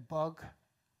look at the bug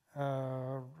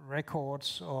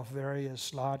records of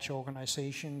various large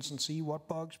organizations and see what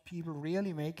bugs people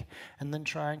really make, and then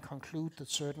try and conclude that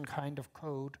certain kind of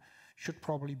code should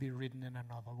probably be written in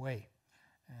another way.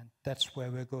 And that's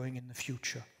where we're going in the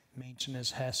future.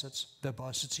 Maintenance hazards,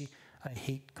 verbosity. I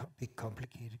hate big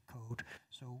complicated code.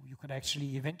 So you could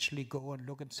actually eventually go and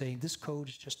look and say, this code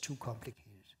is just too complicated.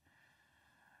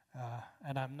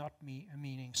 And I'm not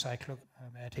meaning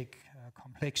cyclomatic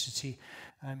complexity.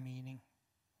 I'm meaning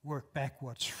work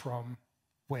backwards from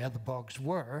where the bugs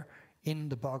were in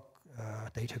the bug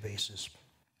databases.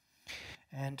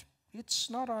 And it's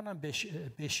not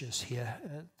unambitious here.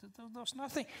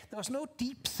 There was no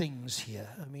deep things here.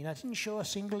 I mean, I didn't show a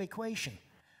single equation,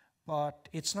 but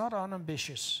it's not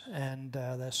unambitious. And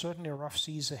there's certainly rough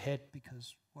seas ahead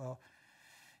because, well,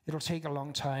 it'll take a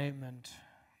long time and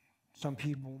some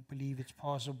people won't believe it's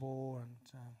possible and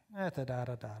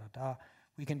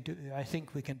We can do. I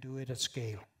think we can do it at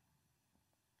scale.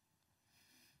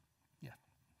 Yeah,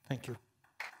 thank you.